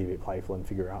sort of be a bit playful and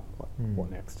figure out what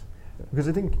next. Because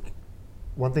I think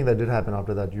one thing that did happen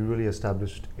after that, you really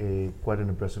established quite an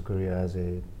impressive career as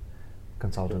a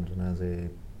consultant and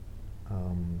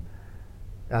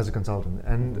as a consultant.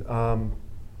 And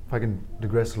if I can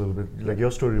digress a little bit, like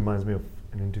your story reminds me of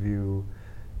an interview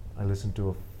I listened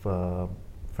to of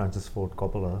Francis Ford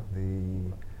Coppola.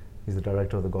 He's the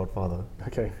director of The Godfather.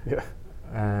 Okay, yeah.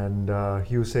 And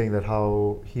he was saying that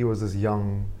how he was this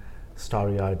young,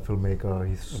 starry-eyed filmmaker.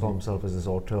 He saw himself as this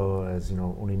auteur, as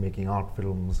only making art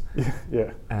films.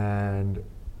 Yeah. And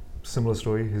similar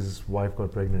story, his wife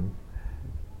got pregnant,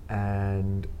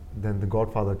 and then The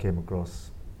Godfather came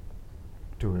across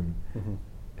to him, and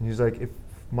he was like, if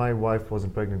my wife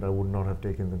wasn't pregnant, I would not have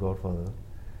taken The Godfather,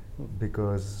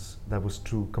 because that was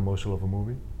too commercial of a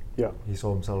movie. Yeah.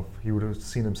 He would have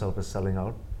seen himself as selling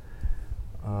out.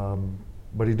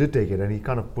 But he did take it, and he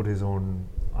kind of put his own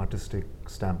artistic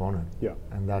stamp on it. Yeah.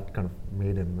 And that kind of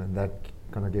made him, and that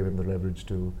kind of gave him the leverage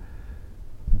to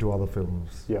do other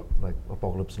films. Yeah. Like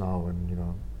Apocalypse Now,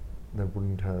 and that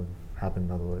wouldn't have happened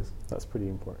otherwise. That's pretty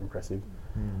impressive.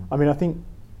 I mean, I think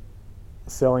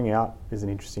selling out is an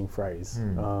interesting phrase.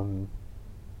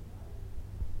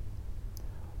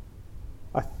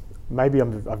 Maybe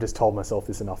I've just told myself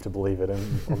this enough to believe it,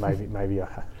 or maybe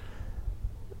I.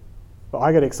 But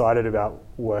I get excited about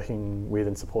working with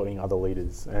and supporting other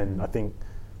leaders, and I think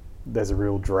there's a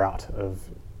real drought of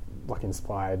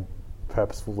inspired,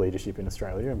 purposeful leadership in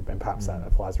Australia, and perhaps that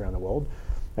applies around the world.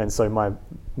 And so my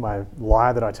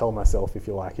lie that I tell myself, if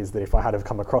you like, is that if I had have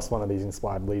come across one of these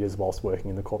inspired leaders whilst working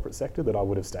in the corporate sector, that I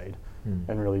would have stayed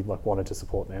and really wanted to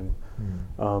support them.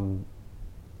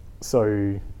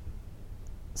 So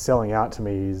selling out to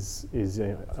me is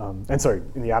and so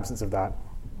in the absence of that,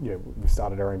 we've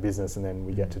started our own business, and then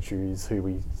we get to choose who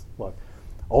we like.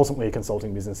 Ultimately, a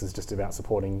consulting business is just about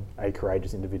supporting a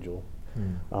courageous individual.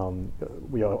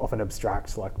 We are often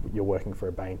abstract, like you're working for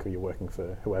a bank or you're working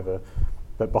for whoever,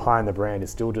 but behind the brand is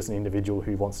still just an individual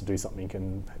who wants to do something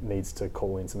and needs to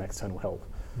call in some external help.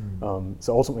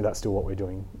 So ultimately, that's still what we're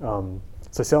doing.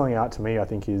 So selling out to me, I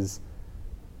think,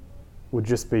 would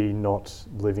just be not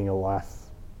living a life,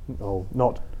 or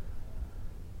not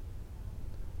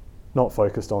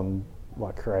focused on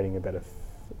creating a better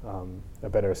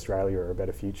Australia or a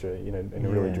better future, in a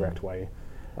really direct way.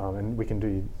 And we can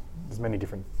do, there's many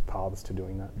different paths to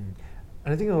doing that.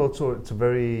 And I think also it's a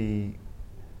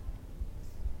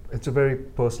very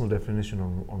personal definition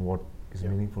on what is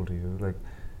meaningful to you. Like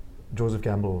Joseph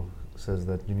Campbell says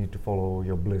that you need to follow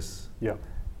your bliss. Yeah.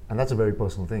 And that's a very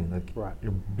personal thing. Like right.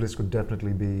 Your bliss could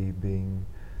definitely be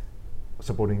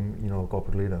supporting, a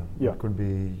corporate leader. Yeah. It could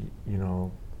be,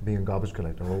 being a garbage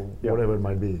collector or whatever it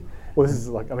might be. Well, this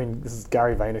is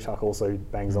Gary Vaynerchuk also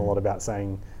bangs on a lot about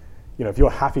saying, if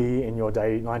you're happy in your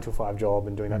day 9 to 5 job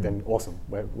and doing that, then awesome.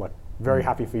 We're very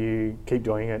happy for you. Keep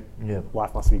doing it. Yeah.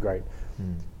 Life must be great.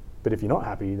 But if you're not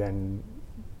happy, then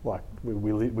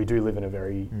we do live in a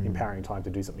very empowering time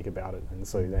to do something about it. And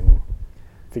so then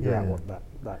figure out what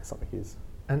that something is.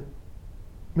 And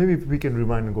maybe if we can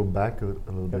rewind and go back a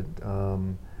little bit.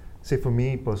 Say for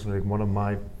me personally, one of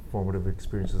my formative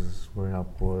experiences growing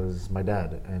up was my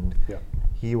dad, and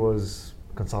he was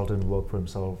a consultant, worked for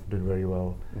himself, did very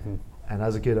well. And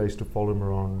as a kid, I used to follow him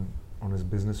around on his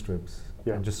business trips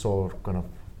and just saw kind of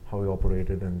how he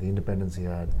operated and the independence he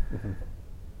had.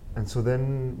 And so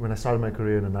then when I started my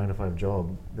career in a 9 to 5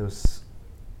 job, there was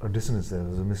a dissonance there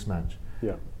was a mismatch.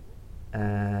 Yeah.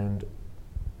 And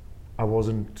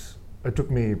it took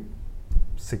me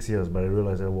 6 years, but I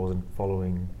realized I wasn't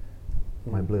following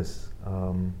my bliss.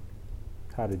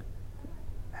 How did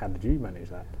you manage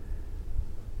that?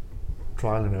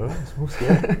 Trial and error, I suppose.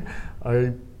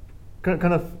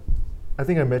 I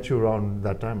think I met you around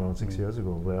that time, around 6 years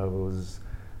ago, where I was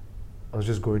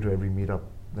just going to every meetup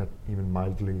that even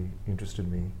mildly interested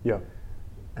me. Yeah.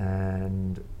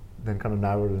 And then kind of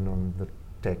narrowed in on the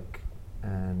tech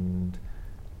and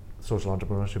social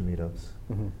entrepreneurship meetups.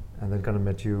 And then kind of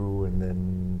met you, and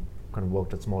then kind of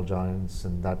worked at Small Giants,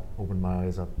 and that opened my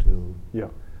eyes up to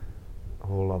a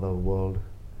whole other world.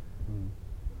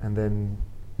 And then,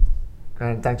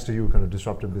 and thanks to you, kind of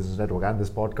Disruptive Business Network and this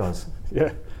podcast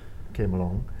came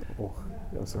along.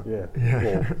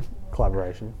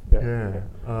 Collaboration.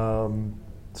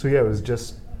 So it was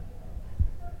just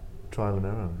trial and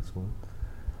error.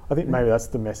 I think maybe that's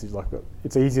the message.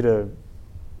 It's easy to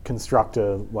construct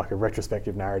a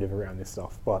retrospective narrative around this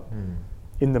stuff, but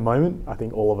in the moment, I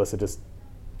think all of us are just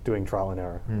doing trial and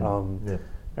error. Yeah.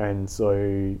 And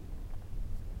so,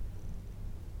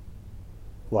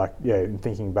 like, in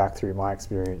thinking back through my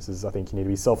experiences, I think you need to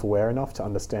be self-aware enough to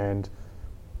understand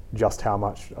just how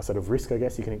much a sort of risk, I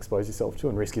guess, you can expose yourself to.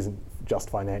 And risk isn't just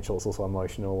financial, it's also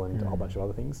emotional and a whole bunch of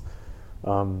other things.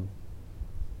 And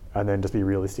then just be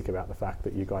realistic about the fact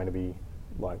that you're going to be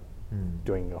like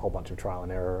doing a whole bunch of trial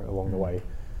and error along the way.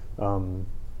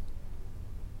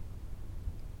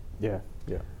 Yeah.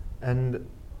 And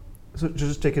so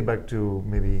just take it back to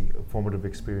maybe a formative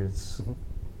experience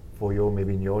for you,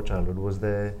 maybe in your childhood.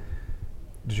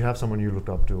 Did you have someone you looked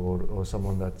up to, or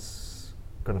someone that's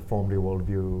kind of formed your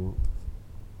worldview?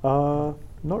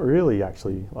 Not really,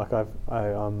 actually. Like I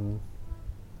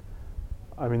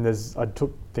I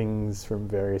took things from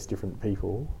various different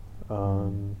people.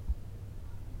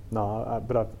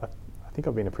 But I think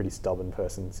I've been a pretty stubborn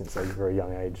person since a very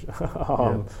young age.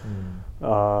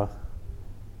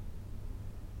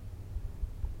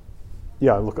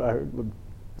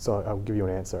 So I'll give you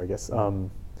an answer, I guess. So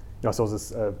I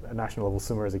was a national level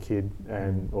swimmer as a kid,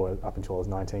 or up until I was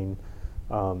 19.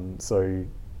 So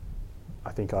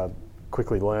I think I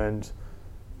quickly learned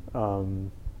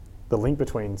the link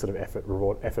between sort of effort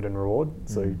and reward.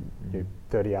 So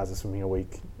 30 hours of swimming a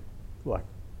week, like,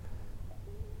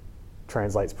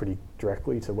 translates pretty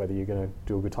directly to whether you're going to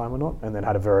do a good time or not. And then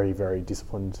had a very, very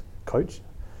disciplined coach,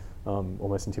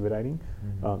 almost intimidating.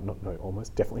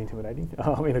 Definitely intimidating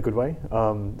in a good way.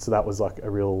 So that was like a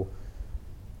real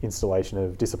installation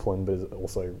of discipline, but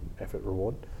also effort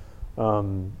reward. But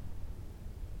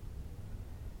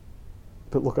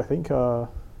look, I think some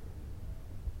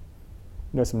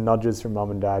nudges from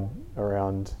mum and dad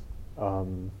around.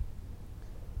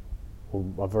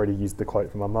 I've already used the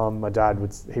quote from my mum. My dad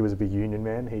he was a big union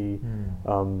man. He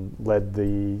led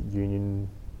the union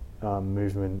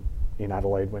movement in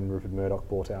Adelaide when Rupert Murdoch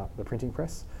bought out the printing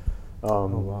press. Oh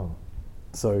wow!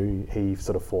 So he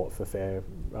sort of fought for fair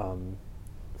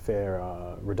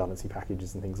redundancy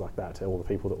packages and things like that to all the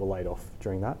people that were laid off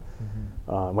during that.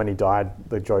 When he died,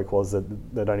 the joke was that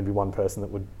there'd only be one person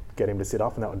that would get him to sit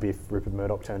up, and that would be if Rupert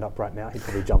Murdoch turned up right now. He'd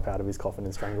probably jump out of his coffin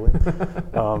and strangle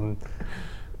him.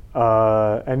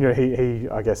 And he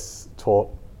I guess taught.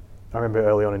 I remember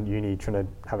early on in uni trying to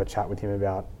have a chat with him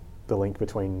about the link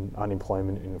between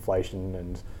unemployment and inflation,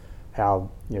 and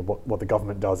how what the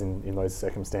government does in those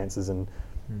circumstances. And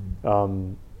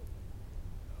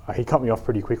he cut me off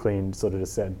pretty quickly and sort of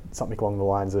just said something along the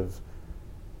lines of,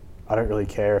 I don't really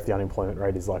care if the unemployment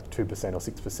rate is like 2% or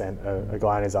 6%. A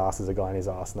guy in his ass is a guy in his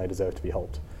ass, and they deserve to be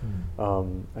helped.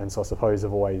 And so I suppose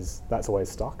that's always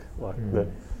stuck. Like that.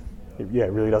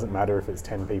 It really doesn't matter if it's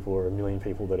 10 people or 1 million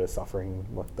people that are suffering.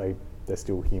 Like they're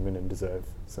still human and deserve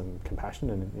some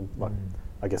compassion and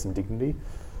I guess some dignity.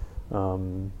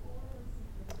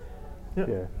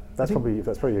 That's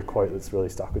probably a quote that's really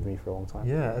stuck with me for a long time.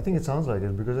 Yeah, I think it sounds like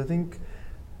it, because I think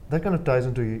that kind of ties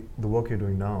into the work you're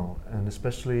doing now, and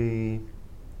especially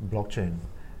blockchain.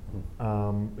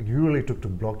 You really took to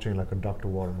blockchain like a duck to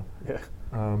water. Yeah.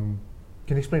 Can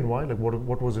you explain why? Like,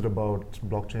 what was it about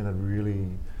blockchain that really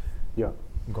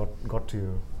got to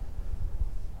you?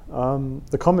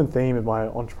 The common theme of my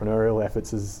entrepreneurial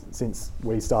efforts since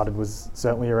we started was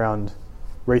certainly around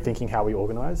rethinking how we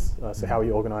organise. So how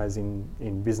we organise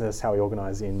in business, how we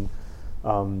organise in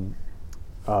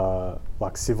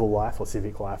like civil life or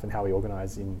civic life, and how we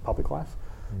organise in public life.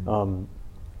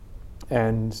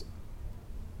 And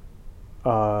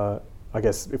I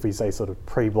guess if we say sort of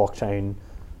pre-blockchain,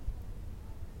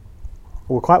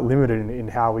 we're quite limited in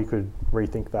how we could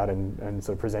rethink that and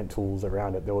sort of present tools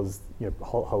around it. There was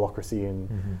holacracy and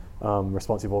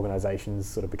responsive organisations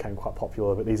sort of became quite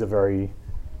popular, but these are very,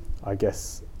 I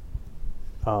guess,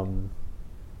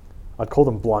 I'd call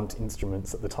them blunt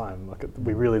instruments at the time. Like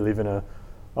we really live in a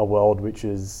world which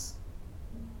is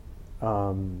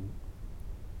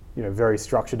very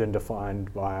structured and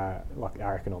defined by like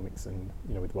our economics, and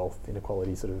with wealth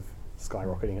inequality sort of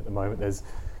skyrocketing at the moment, there's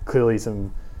clearly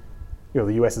some.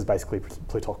 The US is basically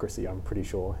plutocracy, I'm pretty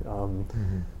sure.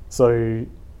 So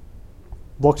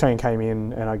blockchain came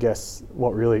in, and I guess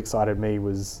what really excited me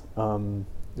was,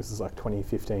 this is like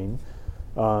 2015,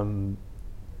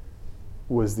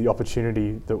 was the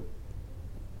opportunity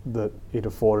that it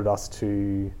afforded us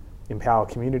to empower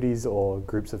communities or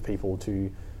groups of people to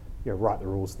write the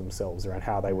rules themselves around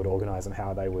how they would organise and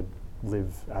how they would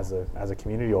live as a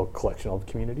community or collection of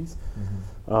communities.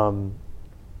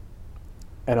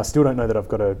 and I still don't know that I've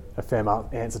got a fair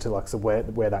answer to like so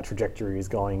where that trajectory is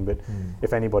going. But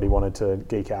if anybody wanted to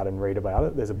geek out and read about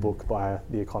it, there's a book by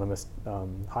the economist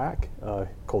Hayek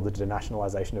called The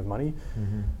Denationalization of Money,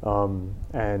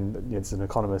 and it's an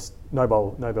economist,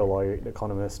 Nobel laureate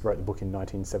economist, wrote the book in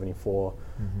 1974,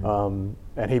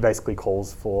 and he basically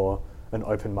calls for an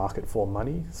open market for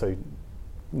money. So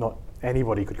not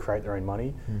anybody could create their own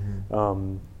money.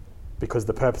 Because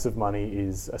the purpose of money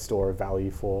is a store of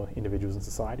value for individuals in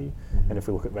society. And if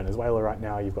we look at Venezuela right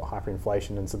now, you've got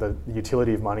hyperinflation, and so the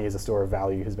utility of money as a store of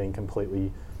value has been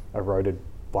completely eroded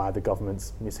by the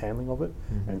government's mishandling of it,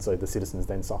 and so the citizens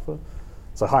then suffer.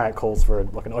 So Hayek calls for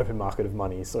like an open market of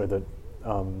money so that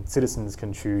citizens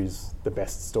can choose the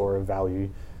best store of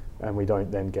value, and we don't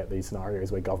then get these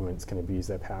scenarios where governments can abuse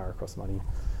their power across money.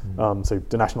 So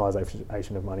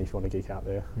denationalization of money, if you want to geek out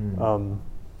there.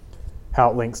 How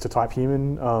it links to Type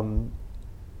Human.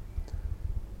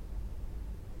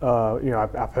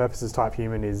 Our purpose as Type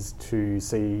Human is to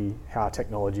see how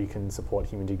technology can support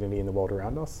human dignity in the world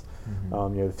around us.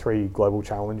 The three global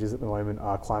challenges at the moment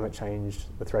are climate change,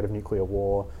 the threat of nuclear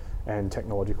war, and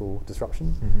technological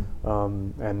disruption.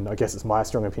 And I guess it's my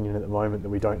strong opinion at the moment that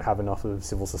we don't have enough of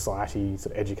civil society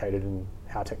sort of educated in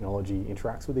how technology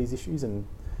interacts with these issues, and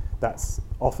that's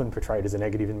often portrayed as a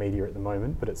negative in media at the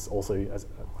moment, but it's also as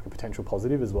like a potential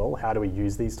positive as well. How do we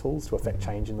use these tools to affect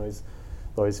change in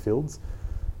those fields?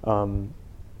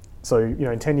 So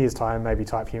in 10 years' time, maybe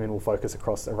Type Human will focus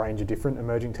across a range of different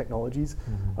emerging technologies,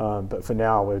 but for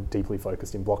now we're deeply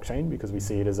focused in blockchain because we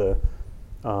see it as a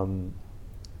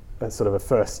sort of a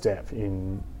first step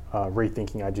in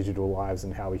rethinking our digital lives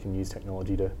and how we can use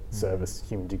technology to service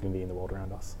human dignity in the world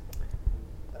around us.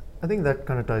 I think that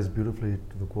kind of ties beautifully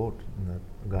to the quote that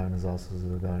a guy on his ass is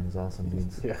a guy on his ass and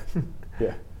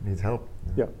needs help.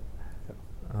 Yeah.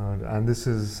 And this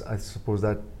is, I suppose,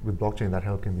 that with blockchain, that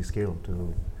help can be scaled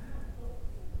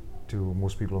to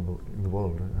most people in the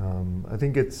world. I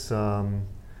think it's, I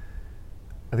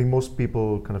think most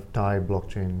people kind of tie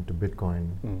blockchain to Bitcoin,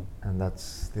 and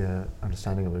that's their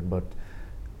understanding of it. But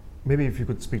maybe if you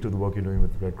could speak to the work you're doing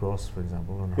with Red Cross, for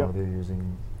example, on how they're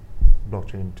using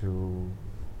blockchain to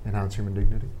enhance human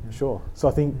dignity. Sure. So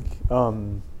I think,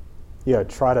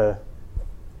 try to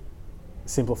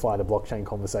simplify the blockchain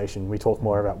conversation. We talk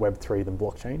more about Web3 than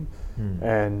blockchain.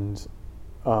 And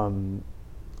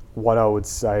what I would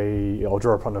say, I'll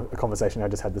draw upon a conversation I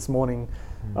just had this morning.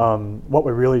 What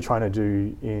we're really trying to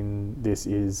do in this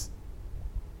is,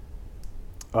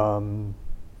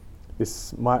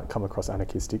 this might come across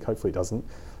anarchistic, hopefully it doesn't,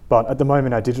 but at the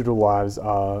moment our digital lives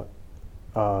are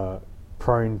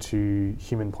prone to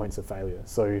human points of failure.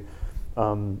 So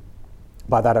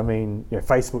by that I mean,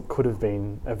 Facebook could have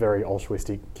been a very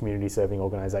altruistic community serving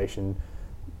organisation,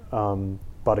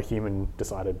 but a human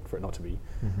decided for it not to be.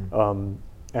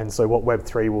 And so what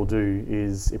Web3 will do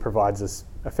is it provides us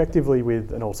effectively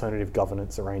with an alternative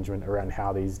governance arrangement around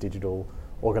how these digital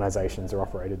organisations are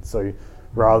operated. So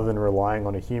rather than relying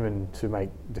on a human to make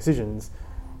decisions,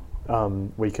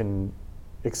 we can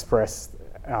express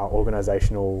our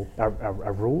organisational,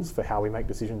 our rules for how we make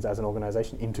decisions as an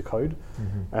organisation into code,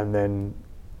 and then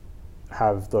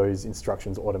have those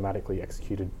instructions automatically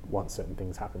executed once certain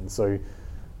things happen. So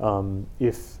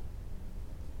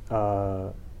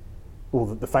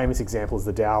the famous example is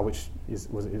the DAO, which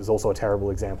is also a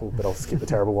terrible example, but I'll skip the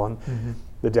terrible one.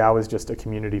 The DAO is just a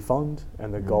community fund,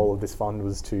 and the goal of this fund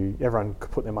was to, everyone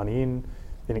could put their money in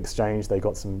exchange they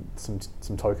got some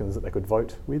tokens that they could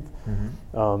vote with,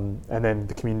 and then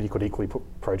the community could equally put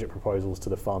project proposals to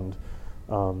the fund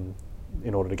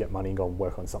in order to get money and go and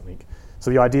work on something.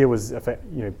 So the idea was,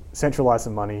 centralize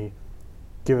some money,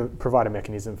 provide a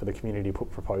mechanism for the community to put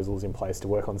proposals in place to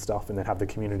work on stuff, and then have the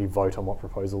community vote on what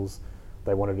proposals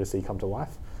they wanted to see come to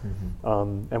life.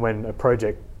 And when a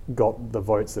project got the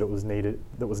votes that was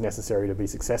necessary to be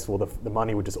successful, the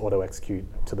money would just auto execute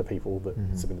to the people that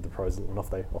submitted the proposal, and off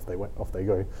they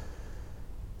go.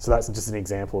 So that's just an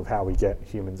example of how we get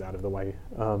humans out of the way.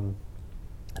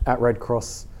 At Red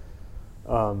Cross,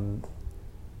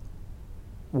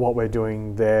 what we're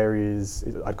doing there is,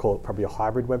 I'd call it probably a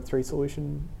hybrid Web3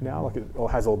 solution now. Like it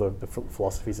has all the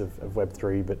philosophies of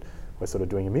Web3, but we're sort of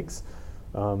doing a mix.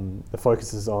 The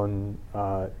focus is on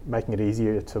making it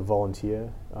easier to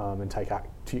volunteer and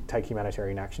take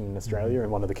humanitarian action in Australia. And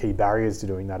one of the key barriers to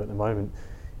doing that at the moment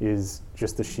is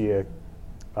just the sheer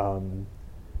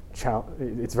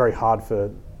it's very hard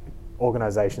for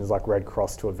organisations like Red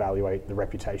Cross to evaluate the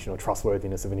reputation or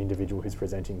trustworthiness of an individual who's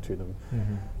presenting to them.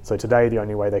 So today the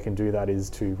only way they can do that is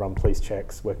to run police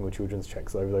checks, working with children's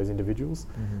checks over those individuals,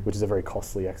 which is a very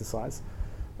costly exercise.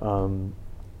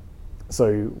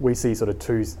 So we see sort of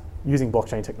using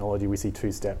blockchain technology, we see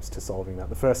two steps to solving that.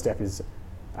 The first step is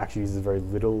actually uses very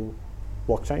little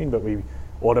blockchain, but we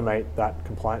automate that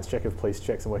compliance check of police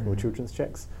checks and working with children's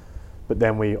checks. But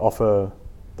then we offer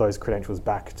those credentials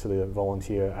back to the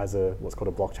volunteer as what's called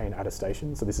a blockchain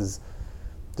attestation. So this is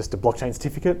just a blockchain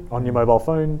certificate on your mobile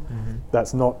phone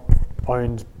that's not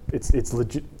owned. It's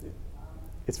legit.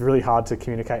 It's really hard to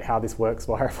communicate how this works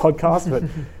via a podcast, but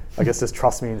I guess just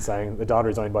trust me in saying the data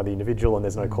is owned by the individual and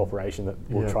there's no corporation that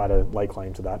will try to lay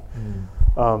claim to that.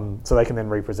 So they can then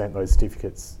represent those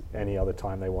certificates any other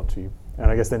time they want to. And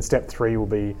I guess then step 3 will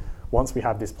be, once we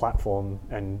have this platform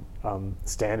and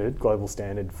global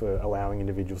standard for allowing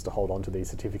individuals to hold on to these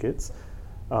certificates,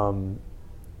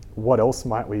 what else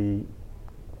might we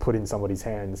put in somebody's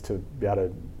hands to be able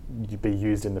to be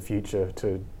used in the future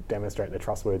to demonstrate their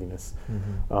trustworthiness?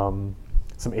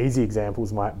 Some easy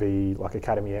examples might be like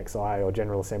Academy XI or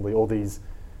General Assembly, all these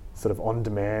sort of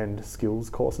on-demand skills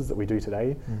courses that we do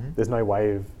today. There's no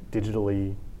way of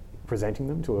digitally presenting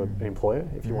them to an employer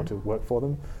if you want to work for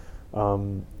them.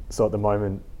 So at the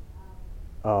moment,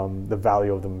 the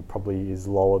value of them probably is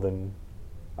lower than,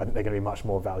 I think they're going to be much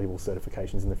more valuable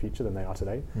certifications in the future than they are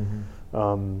today.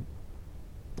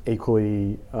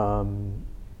 Equally,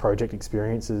 project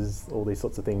experiences, all these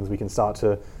sorts of things, we can start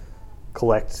to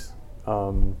collect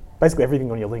basically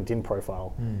everything on your LinkedIn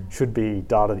profile should be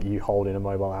data that you hold in a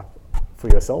mobile app for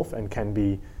yourself and can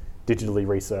be digitally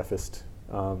resurfaced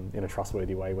in a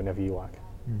trustworthy way whenever you like,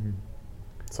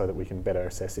 so that we can better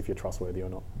assess if you're trustworthy or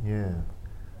not. Yeah,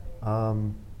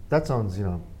 that sounds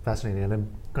fascinating, and I've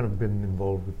kind of been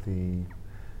involved with the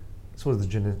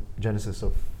genesis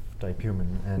of Type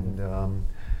Human, and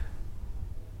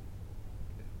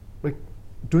like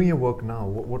doing your work now,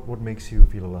 what makes you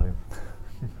feel alive?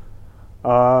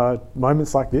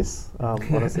 Moments like this,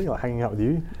 honestly, like hanging out with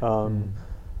you.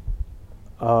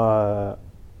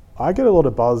 I get a lot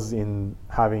of buzz in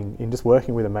just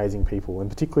working with amazing people, and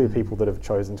particularly people that have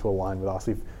chosen to align with us.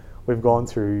 We've gone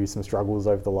through some struggles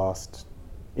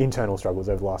internal struggles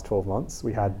over the last 12 months.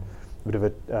 We had a bit of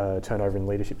a turnover in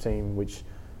leadership team, which,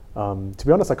 to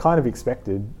be honest, I kind of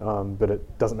expected, but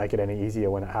it doesn't make it any easier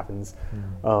when it happens.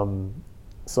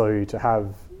 So to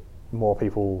have more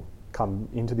people come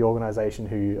into the organisation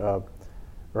who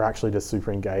are actually just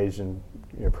super engaged and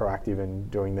proactive and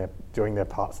doing their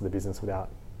parts of the business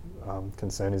without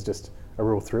concern is just a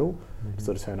real thrill to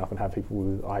sort of turn up and have people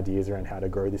with ideas around how to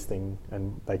grow this thing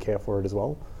and they care for it as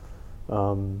well.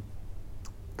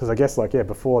 Because I guess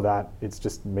before that it's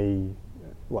just me,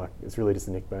 it's really just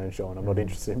a Nick Burns show and I'm not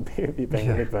interested in being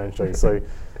a Nick Burns show. So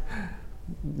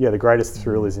the greatest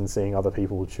thrill is in seeing other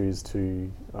people choose to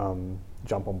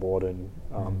jump on board and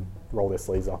roll their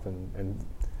sleeves up and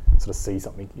sort of see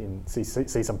something see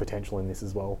some potential in this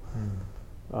as well.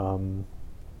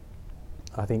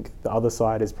 I think the other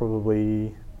side is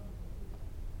probably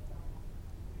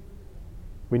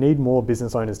we need more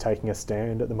business owners taking a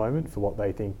stand at the moment for what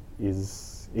they think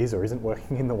is or isn't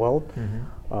working in the world.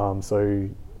 So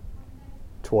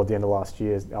toward the end of last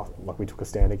year, we took a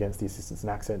stand against the Assistance and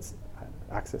Access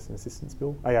and Assistance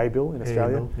Bill, AA Bill in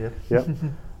Australia. Yep.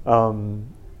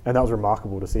 And that was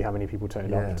remarkable to see how many people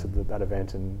turned up to that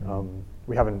event, and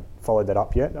we haven't followed that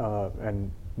up yet, and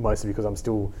mostly because I'm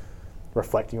still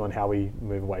reflecting on how we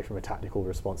move away from a tactical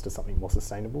response to something more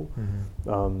sustainable.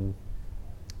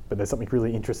 But there's something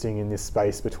really interesting in this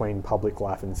space between public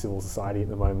life and civil society at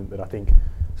the moment that I think...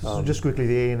 So just quickly,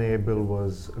 the ANA bill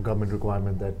was a government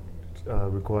requirement that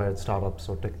required startups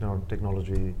or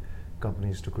technology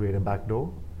companies to create a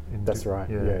backdoor. That's right,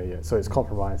 yeah. So it's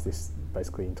compromised this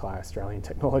basically entire Australian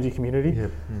technology community.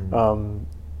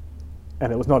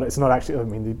 And it's not actually, I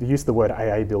mean, the use of the word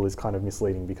AA bill is kind of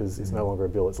misleading because it's no longer a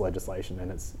bill, it's legislation, and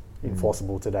it's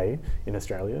enforceable today in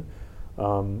Australia.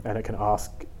 And it can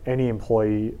ask any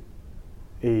employee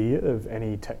of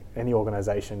any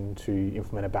organisation to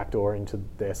implement a backdoor into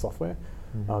their software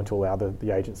to allow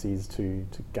the agencies to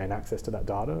gain access to that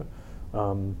data.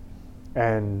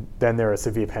 And then there are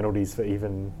severe penalties for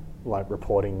even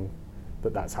reporting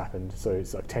that's happened. So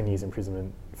it's 10 years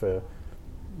imprisonment for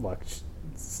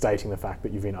stating the fact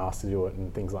that you've been asked to do it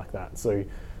and things like that. So it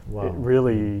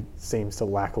really seems to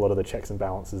lack a lot of the checks and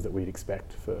balances that we'd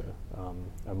expect for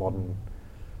a modern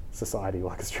society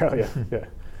like Australia.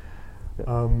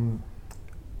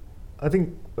 I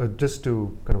think just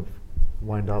to kind of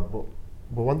wind up, but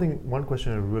one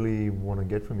question I really want to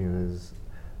get from you is,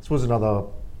 I suppose another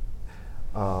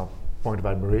point of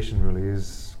admiration really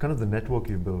is kind of the network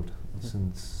you've built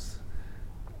since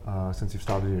you've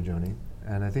started your journey.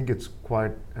 And I think it's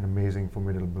quite an amazing,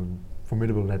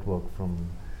 formidable network, from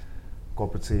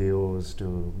corporate CEOs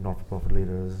to not-for-profit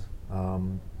leaders. How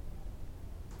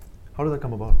did that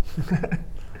come about?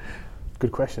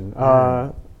 Good question.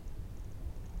 Yeah.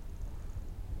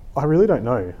 I really don't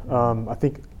know. I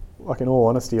think, like in all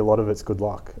honesty, a lot of it's good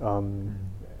luck,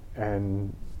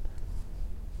 and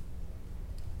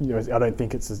you know, I don't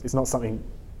think it's not something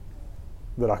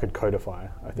that I could codify.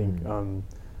 I think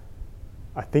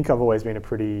I've always been a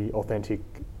pretty authentic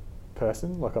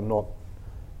person. Like I'm not.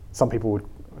 Some people would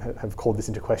have called this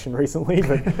into question recently,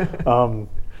 but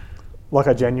like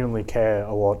I genuinely care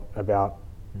a lot about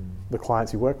the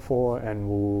clients we work for, and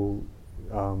will.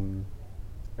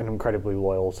 And incredibly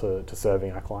loyal to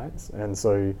serving our clients. And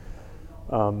so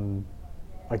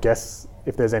I guess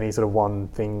if there's any sort of one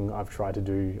thing I've tried to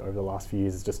do over the last few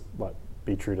years is just like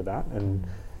be true to that. And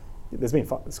there's been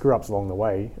screw ups along the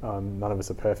way. None of us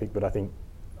are perfect, but I think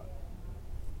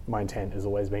my intent has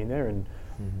always been there. And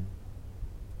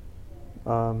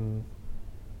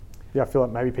I feel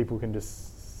like maybe people can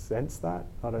just sense that.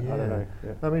 I don't know.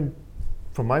 Yeah. I mean,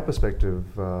 from my perspective,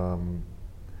 I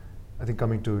think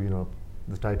coming to,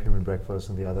 the Type Human breakfast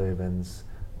and the other events,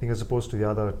 I think as opposed to the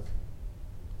other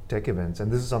tech events,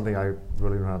 and this is something I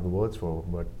really don't have the words for,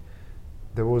 but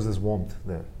there was this warmth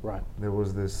there. Right. There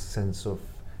was this sense of,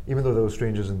 even though there were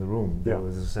strangers in the room, there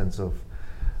was a sense of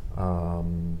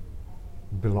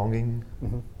belonging.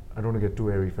 I don't want to get too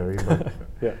airy-fairy, but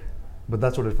but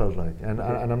that's what it felt like. And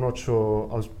I'm not sure,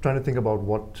 I was trying to think about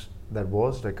what that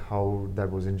was, like how that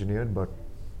was engineered, but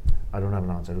I don't have an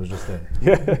answer. It was just there.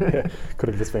 Yeah. Could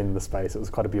have just been in the space. It was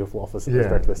quite a beautiful office at this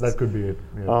breakfast. That could be it.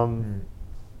 Yeah.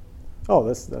 Oh,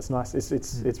 that's nice.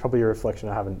 It's probably a reflection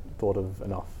I haven't thought of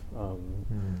enough.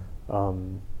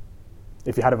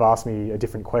 If you had have asked me a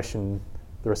different question,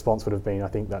 the response would have been, I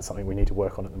think that's something we need to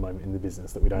work on at the moment in the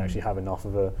business, that we don't actually have enough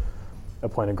of a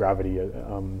point of gravity.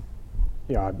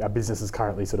 Our business is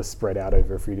currently sort of spread out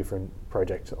over a few different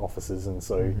project offices, and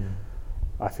so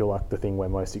I feel like the thing we're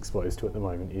most exposed to at the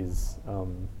moment is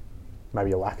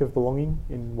maybe a lack of belonging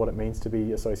in what it means to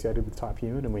be associated with Type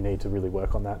Human, and we need to really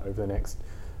work on that over the next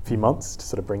few months to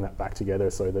sort of bring that back together,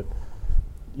 so that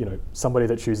somebody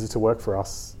that chooses to work for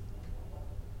us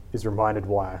is reminded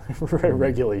why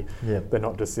regularly. They're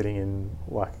not just sitting in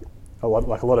like a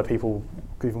lot of people.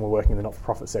 Even we're working in the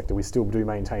not-for-profit sector, we still do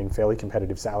maintain fairly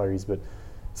competitive salaries, but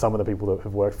some of the people that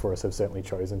have worked for us have certainly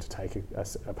chosen to take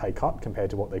a pay cut compared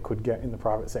to what they could get in the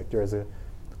private sector as a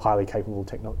highly capable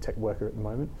tech worker at the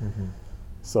moment.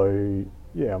 So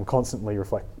I'm constantly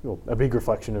a big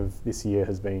reflection of this year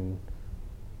has been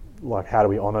like, how do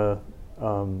we honour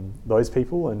those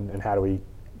people, and how do we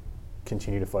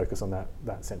continue to focus on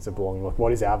that sense of belonging? Like,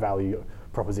 what is our value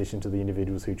proposition to the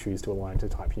individuals who choose to align to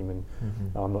Type Human?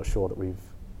 I'm not sure that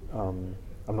I'm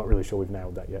not really sure we've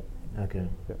nailed that yet. Okay.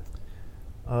 Yeah.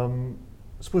 I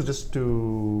suppose just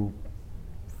to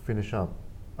finish up,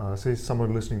 say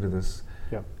someone listening to this,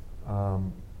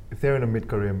 if they're in a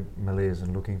mid-career malaise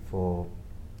and looking for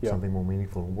something more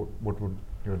meaningful, what would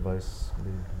your advice be?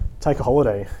 Take a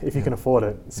holiday if you can afford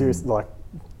it. Seriously, like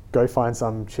go find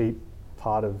some cheap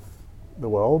part of the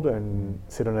world and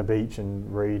sit on a beach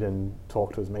and read and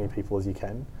talk to as many people as you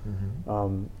can.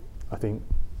 I think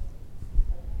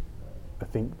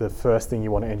the first thing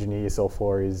you want to engineer yourself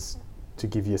for is to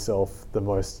give yourself the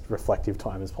most reflective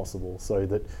time as possible, so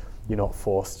that you're not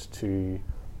forced to.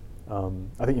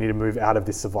 I think you need to move out of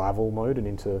this survival mode and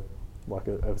into like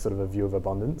a sort of a view of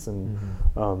abundance and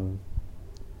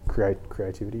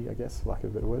creativity, I guess, for lack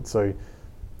of a better word. So,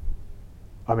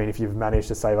 I mean, if you've managed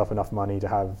to save up enough money to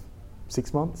have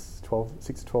 6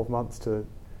 to 12 months to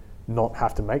not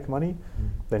have to make money,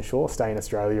 then sure, stay in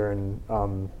Australia and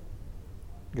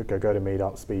go to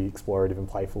meetups, be explorative and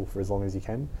playful for as long as you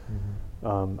can.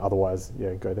 Otherwise,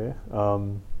 go there.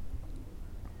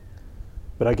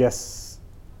 But I guess,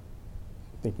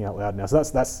 thinking out loud now, so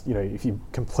that's if you're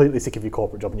completely sick of your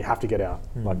corporate job and you have to get out,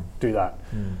 like do that.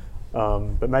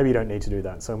 But maybe you don't need to do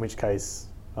that. So in which case,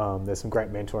 there's some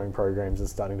great mentoring programs that are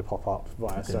starting to pop up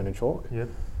via Stone and Chalk.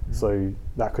 So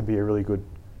that could be a really good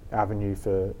avenue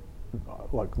for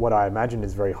like what I imagine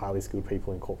is very highly skilled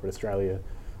people in corporate Australia.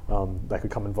 They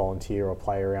could come and volunteer or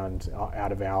play around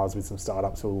out of hours with some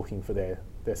startups who are looking for their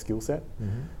skill set,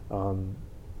 and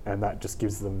that just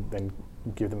give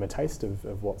them a taste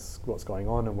of what's going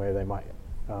on and where they might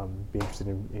be interested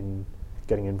in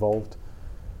getting involved.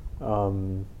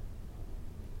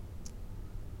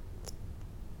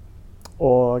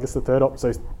 Or I guess the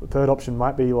third option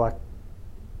might be like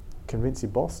convince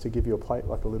your boss to give you a plate,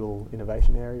 like a little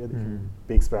innovation area that can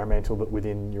be experimental but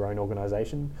within your own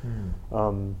organisation.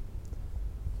 I'm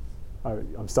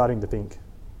starting to think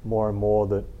more and more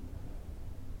that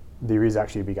there is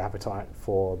actually a big appetite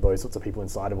for those sorts of people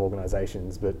inside of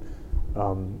organisations, but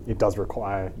it does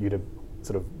require you to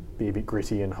sort of be a bit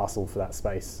gritty and hustle for that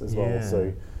space as well.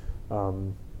 So,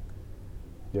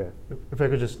 yeah. If I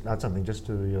could just add something just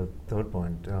to your third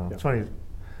point. It's funny,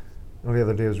 the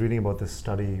other day I was reading about this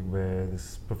study where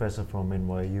this professor from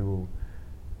NYU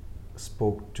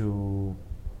spoke to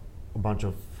a bunch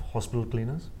of hospital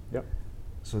cleaners. Yep.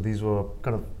 So these were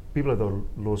kind of people at the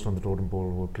lowest on the totem pole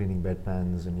who were cleaning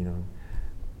bedpans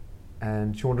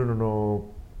and she wanted to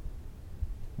know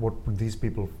what would these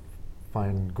people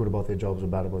find good about their jobs or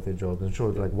bad about their jobs. And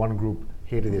sure, like one group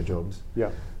hated their jobs.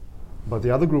 Yeah. But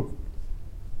the other group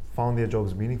found their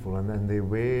jobs meaningful, and then the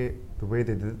way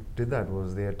they did that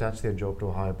was they attached their job to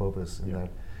a higher purpose, in that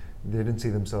they didn't see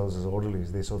themselves as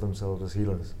orderlies, they saw themselves as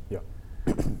healers. Yeah.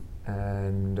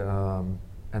 And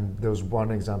there was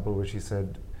one example where she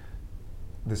said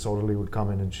this orderly would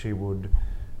come in and she would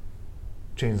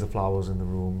change the flowers in the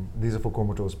room. These are for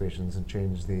comatose patients, and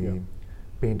change the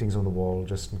paintings on the wall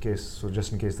just in case. So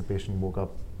just in case the patient woke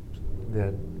up,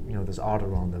 that there's art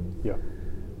around them. Yeah.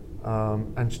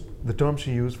 And the term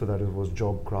she used for that was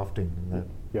job crafting. That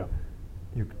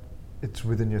it's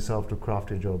within yourself to craft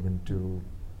your job into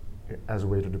as a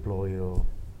way to deploy your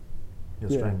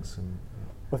strengths. And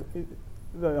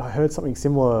I heard something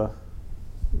similar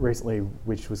recently,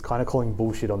 which was kind of calling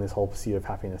bullshit on this whole pursuit of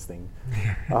happiness thing.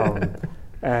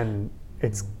 And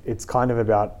it's kind of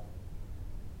about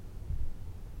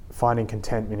finding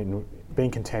contentment in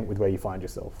being content with where you find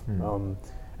yourself.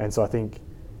 And so I think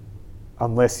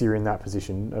unless you're in that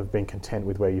position of being content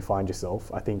with where you find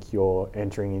yourself, I think you're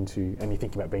entering into, and you're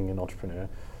thinking about being an entrepreneur,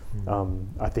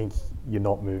 I think you're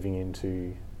not moving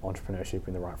into entrepreneurship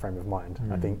in the right frame of mind.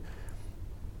 I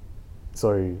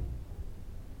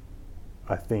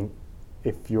think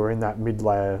if you're in that mid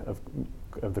layer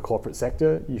of the corporate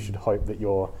sector, you should hope that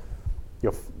you're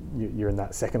in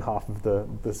that second half of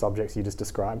the subjects you just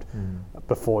described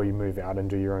before you move out and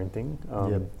do your own thing.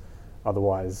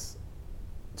 Otherwise,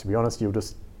 to be honest,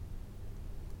 it's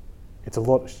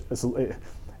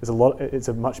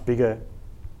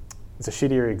a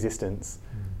shittier existence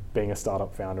being a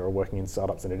startup founder or working in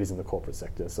startups than it is in the corporate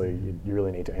sector. So you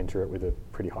really need to enter it with a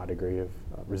pretty high degree of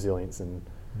resilience and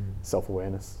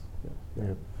self-awareness.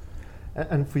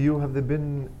 And for you, have there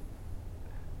been,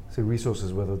 say,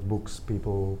 resources, whether it's books,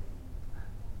 people,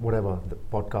 whatever, the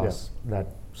podcasts that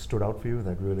stood out for you,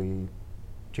 that really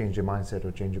change your mindset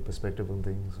or change your perspective on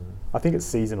things? I think it's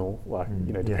seasonal.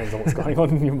 Depends on what's going on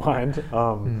in your mind.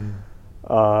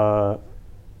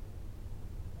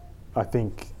 I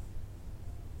think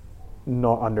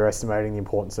not underestimating the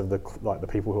importance of the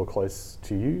people who are close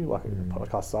to you, like the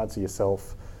podcast side, so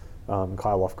yourself,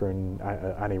 Kyle Lofgren,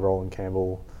 Annie Rowland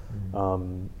Campbell,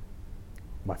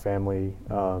 my family.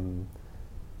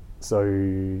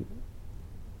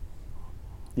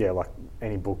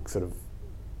 Any book sort of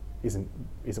isn't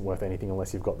worth anything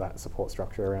unless you've got that support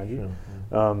structure around you.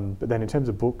 But then in terms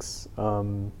of books,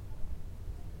 I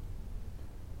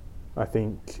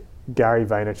think Gary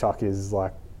Vaynerchuk is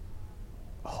like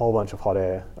a whole bunch of hot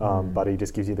air, but he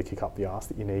just gives you the kick up the arse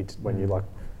that you need when you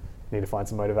need to find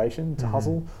some motivation to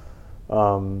hustle.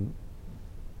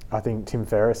 I think Tim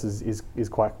Ferriss is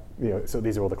quite, so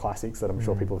these are all the classics that I'm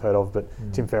sure people have heard of, but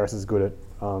Tim Ferriss is good at,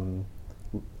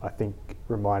 I think,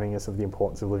 reminding us of the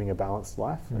importance of living a balanced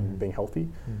life and being healthy.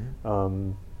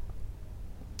 And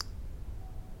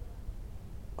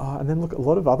then look, a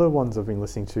lot of other ones I've been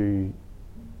listening to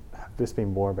have just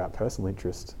been more about personal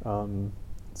interest.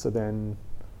 So then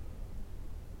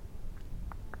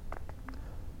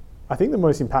I think the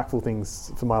most impactful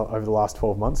things for over the last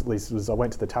 12 months at least was I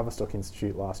went to the Tavistock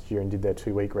Institute last year and did their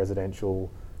 2-week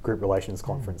residential group relations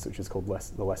conference, which is called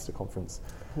the Leicester Conference.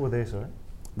 Who were they, sorry?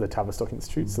 The Tavistock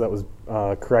Institute. So that was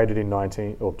created in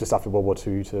just after World War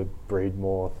II to breed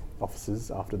more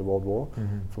officers after the World War,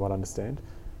 from what I understand.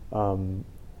 And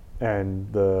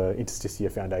the Interstitia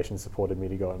Foundation supported me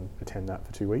to go and attend that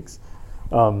for 2 weeks.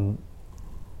 And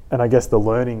I guess the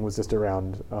learning was just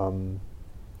around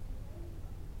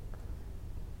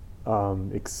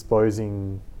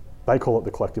exposing, they call it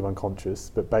the collective unconscious,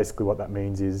 but basically what that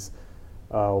means is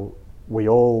we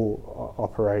all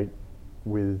operate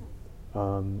with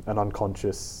an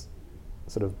unconscious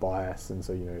sort of bias, and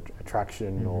so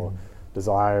attraction or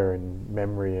desire and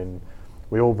memory, and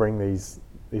we all bring these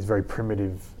very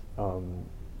primitive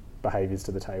behaviors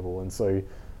to the table. And so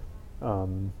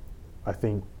I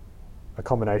think a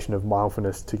combination of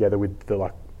mindfulness together with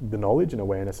the knowledge and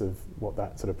awareness of what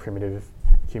that sort of primitive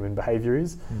human behavior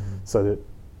is, so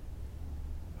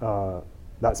that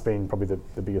that's been probably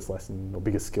the biggest lesson or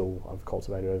biggest skill I've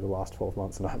cultivated over the last 12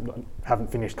 months, and I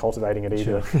haven't finished cultivating it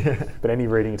either. Sure. But any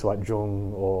reading into like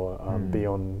Jung or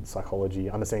beyond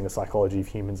psychology, understanding the psychology of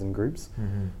humans and groups.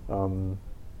 Mm-hmm.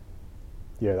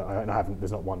 I haven't.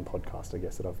 There's not one podcast, I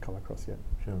guess, that I've come across yet.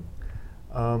 Sure.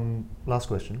 Last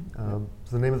question. So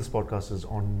the name of this podcast is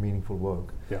On Meaningful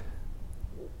Work. Yeah.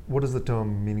 What does the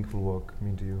term meaningful work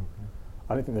mean to you?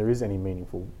 I don't think there is any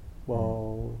meaningful.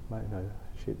 Well, no,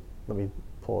 shit. Let me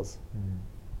pause.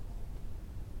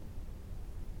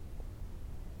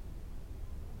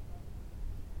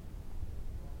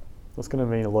 It's going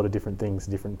to mean a lot of different things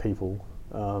to different people.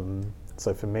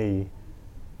 So for me,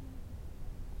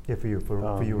 yeah, for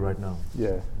you right now.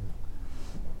 Yeah.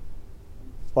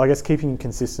 Well, I guess keeping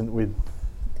consistent with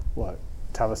like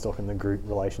Tavistock and the group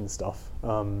relation stuff.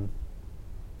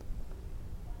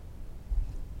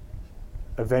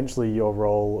 Eventually, your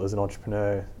role as an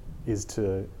entrepreneur is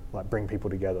to like bring people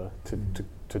together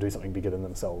to do something bigger than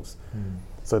themselves.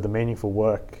 So the meaningful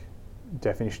work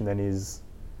definition then is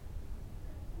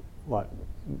like,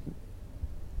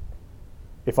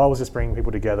 if I was just bringing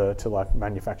people together to like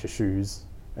manufacture shoes,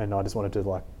 and I just wanted to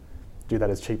like do that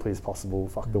as cheaply as possible,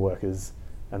 fuck the workers,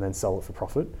 and then sell it for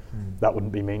profit, that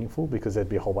wouldn't be meaningful because there'd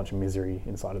be a whole bunch of misery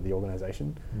inside of the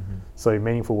organisation. So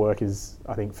meaningful work is,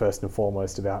 I think, first and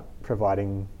foremost about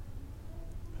providing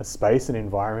a space, an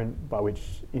environment by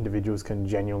which individuals can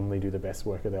genuinely do the best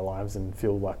work of their lives and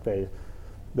feel like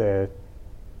they're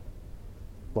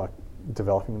like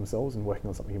developing themselves and working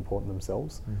on something important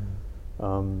themselves.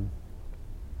 So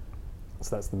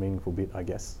that's the meaningful bit, I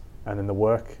guess. And then the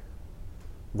work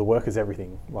is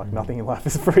everything. Like nothing in life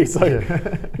is free. So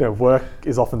work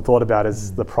is often thought about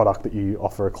as the product that you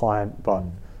offer a client, but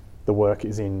the work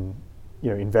is in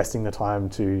investing the time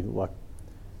to like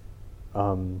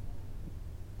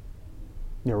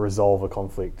resolve a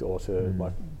conflict or to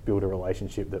like build a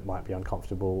relationship that might be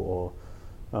uncomfortable,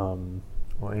 or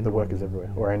the work is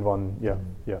everywhere, or end one.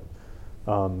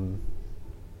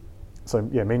 So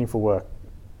meaningful work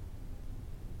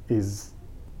is,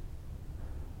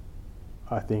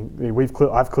 I think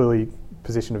I've clearly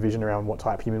positioned a vision around what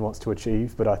Type Human wants to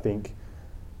achieve, but I think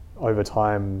over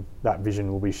time that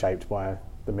vision will be shaped by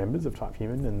the members of Type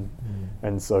Human,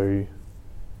 and so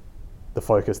the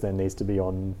focus then needs to be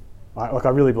on. I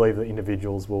really believe that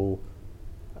individuals will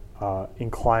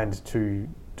inclined to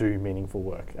do meaningful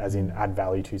work, as in add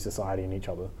value to society and each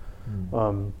other.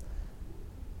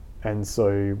 And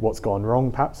so what's gone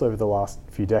wrong perhaps over the last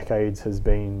few decades has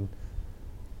been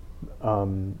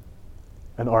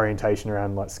an orientation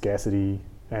around like scarcity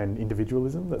and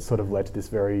individualism that sort of led to this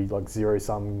very like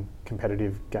zero-sum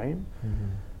competitive game.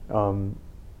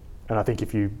 And I think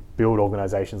if you build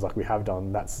organisations like we have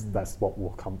done, that's what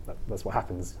will come. That's what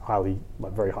happens. Highly,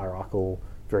 like very hierarchical,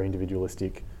 very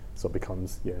individualistic. So it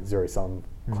becomes zero-sum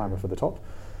climber for the top.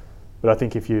 But I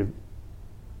think if we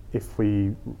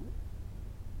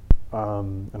I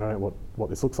don't know what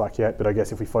this looks like yet, but I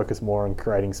guess if we focus more on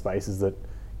creating spaces that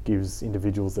gives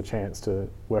individuals the chance to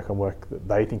work on work that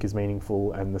they think is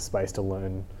meaningful and the space to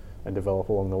learn and develop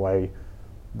along the way,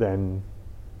 then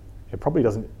it probably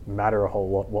doesn't matter a whole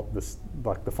lot what this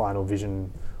like the final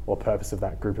vision or purpose of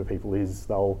that group of people is.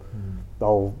 They'll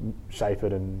shape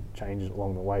it and change it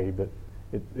along the way, but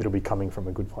it'll be coming from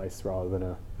a good place rather than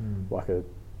a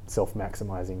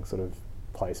self-maximizing sort of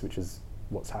place, which is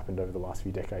what's happened over the last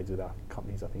few decades with our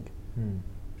companies, I think.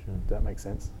 Sure. Did that make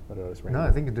sense? No,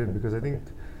 I think it did, because I think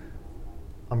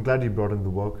I'm glad you brought in the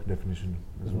work definition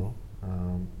as well.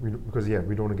 Because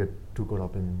we don't want to get too caught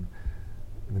up in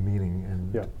the meaning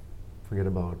and forget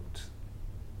about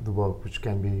the work, which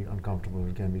can be uncomfortable,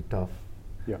 it can be tough.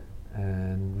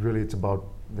 And really it's about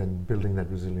then building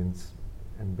that resilience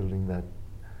and building that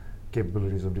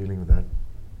capabilities of dealing with that.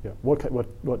 What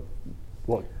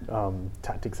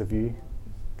tactics have you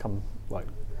come like?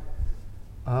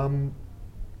 I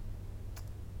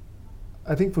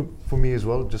think for me as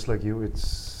well, just like you,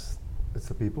 it's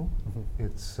the people.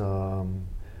 It's I don't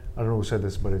know who said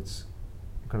this, but it's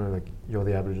kind of like you're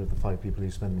the average of the 5 people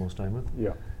you spend most time with.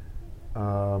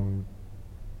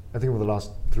 I think over the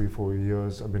last 3-4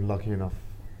 years, I've been lucky enough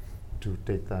to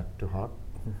take that to heart,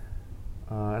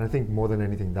 and I think more than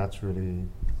anything, that's really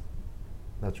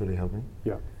helped me.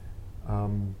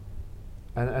 And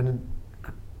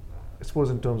I suppose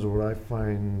in terms of what I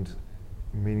find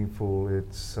meaningful,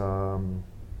 it's I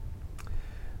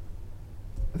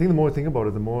think the more I think about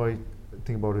it,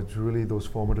 it's really those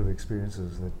formative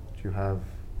experiences that you have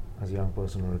as a young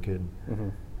person or a kid,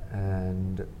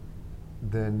 and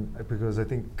then because I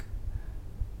think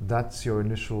that's your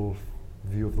initial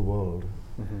view of the world,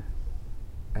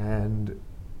 and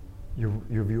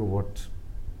your view of what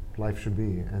life should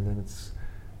be, and then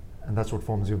that's what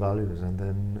forms your values. And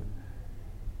then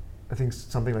I think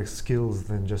something like skills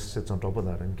then just sits on top of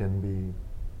that and can be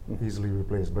easily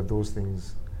replaced, but those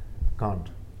things can't.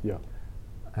 Yeah.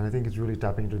 And I think it's really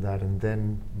tapping into that and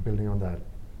then building on that,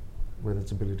 whether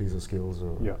it's abilities or skills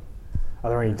or. Yeah. Are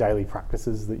there any daily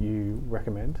practices that you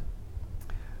recommend?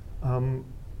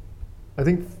 I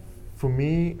think for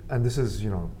me, and this is,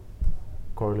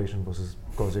 correlation versus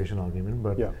causation argument,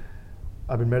 but Yeah.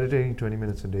 I've been meditating 20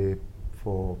 minutes a day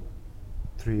for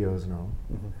 3 years now.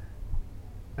 Mm-hmm.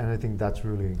 And I think that's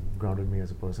really grounded me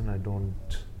as a person.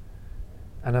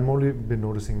 And I'm only been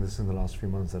noticing this in the last few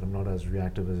months, that I'm not as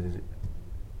reactive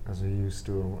as I used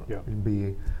to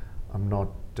be. I'm not,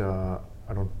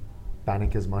 I don't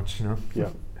panic as much, Yeah.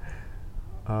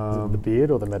 Is it the Um,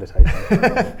 beard or the meditation?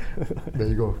 There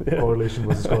you go, Yeah. correlation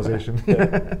versus causation.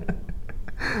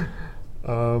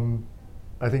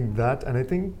 I think that, and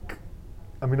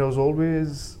I was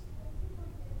always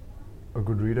a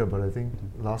good reader, but I think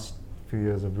last few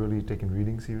years I've really taken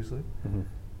reading seriously, Mm-hmm.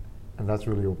 and that's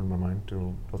really opened my mind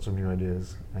to lots of new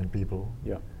ideas and people.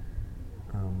 Yeah.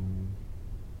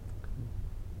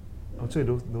 I would say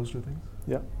those two things.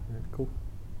 Yeah. Yeah. Cool.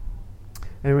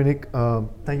 Anyway, Nick,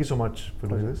 thank you so much for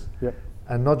doing this, Yeah.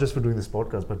 and not just for doing this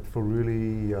podcast, but for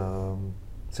really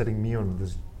setting me on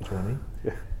this journey.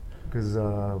 Yeah. Because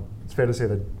it's fair to say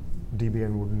that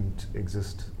DBN wouldn't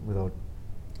exist without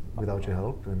your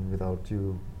help and without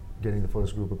you getting the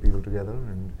first group of people together.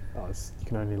 And You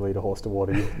can only lead a horse to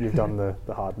water. You've done the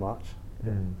hard march.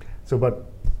 so,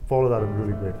 but for all of that, I'm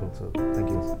really grateful. So, thank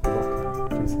you. Good luck.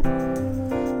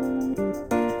 Cheers.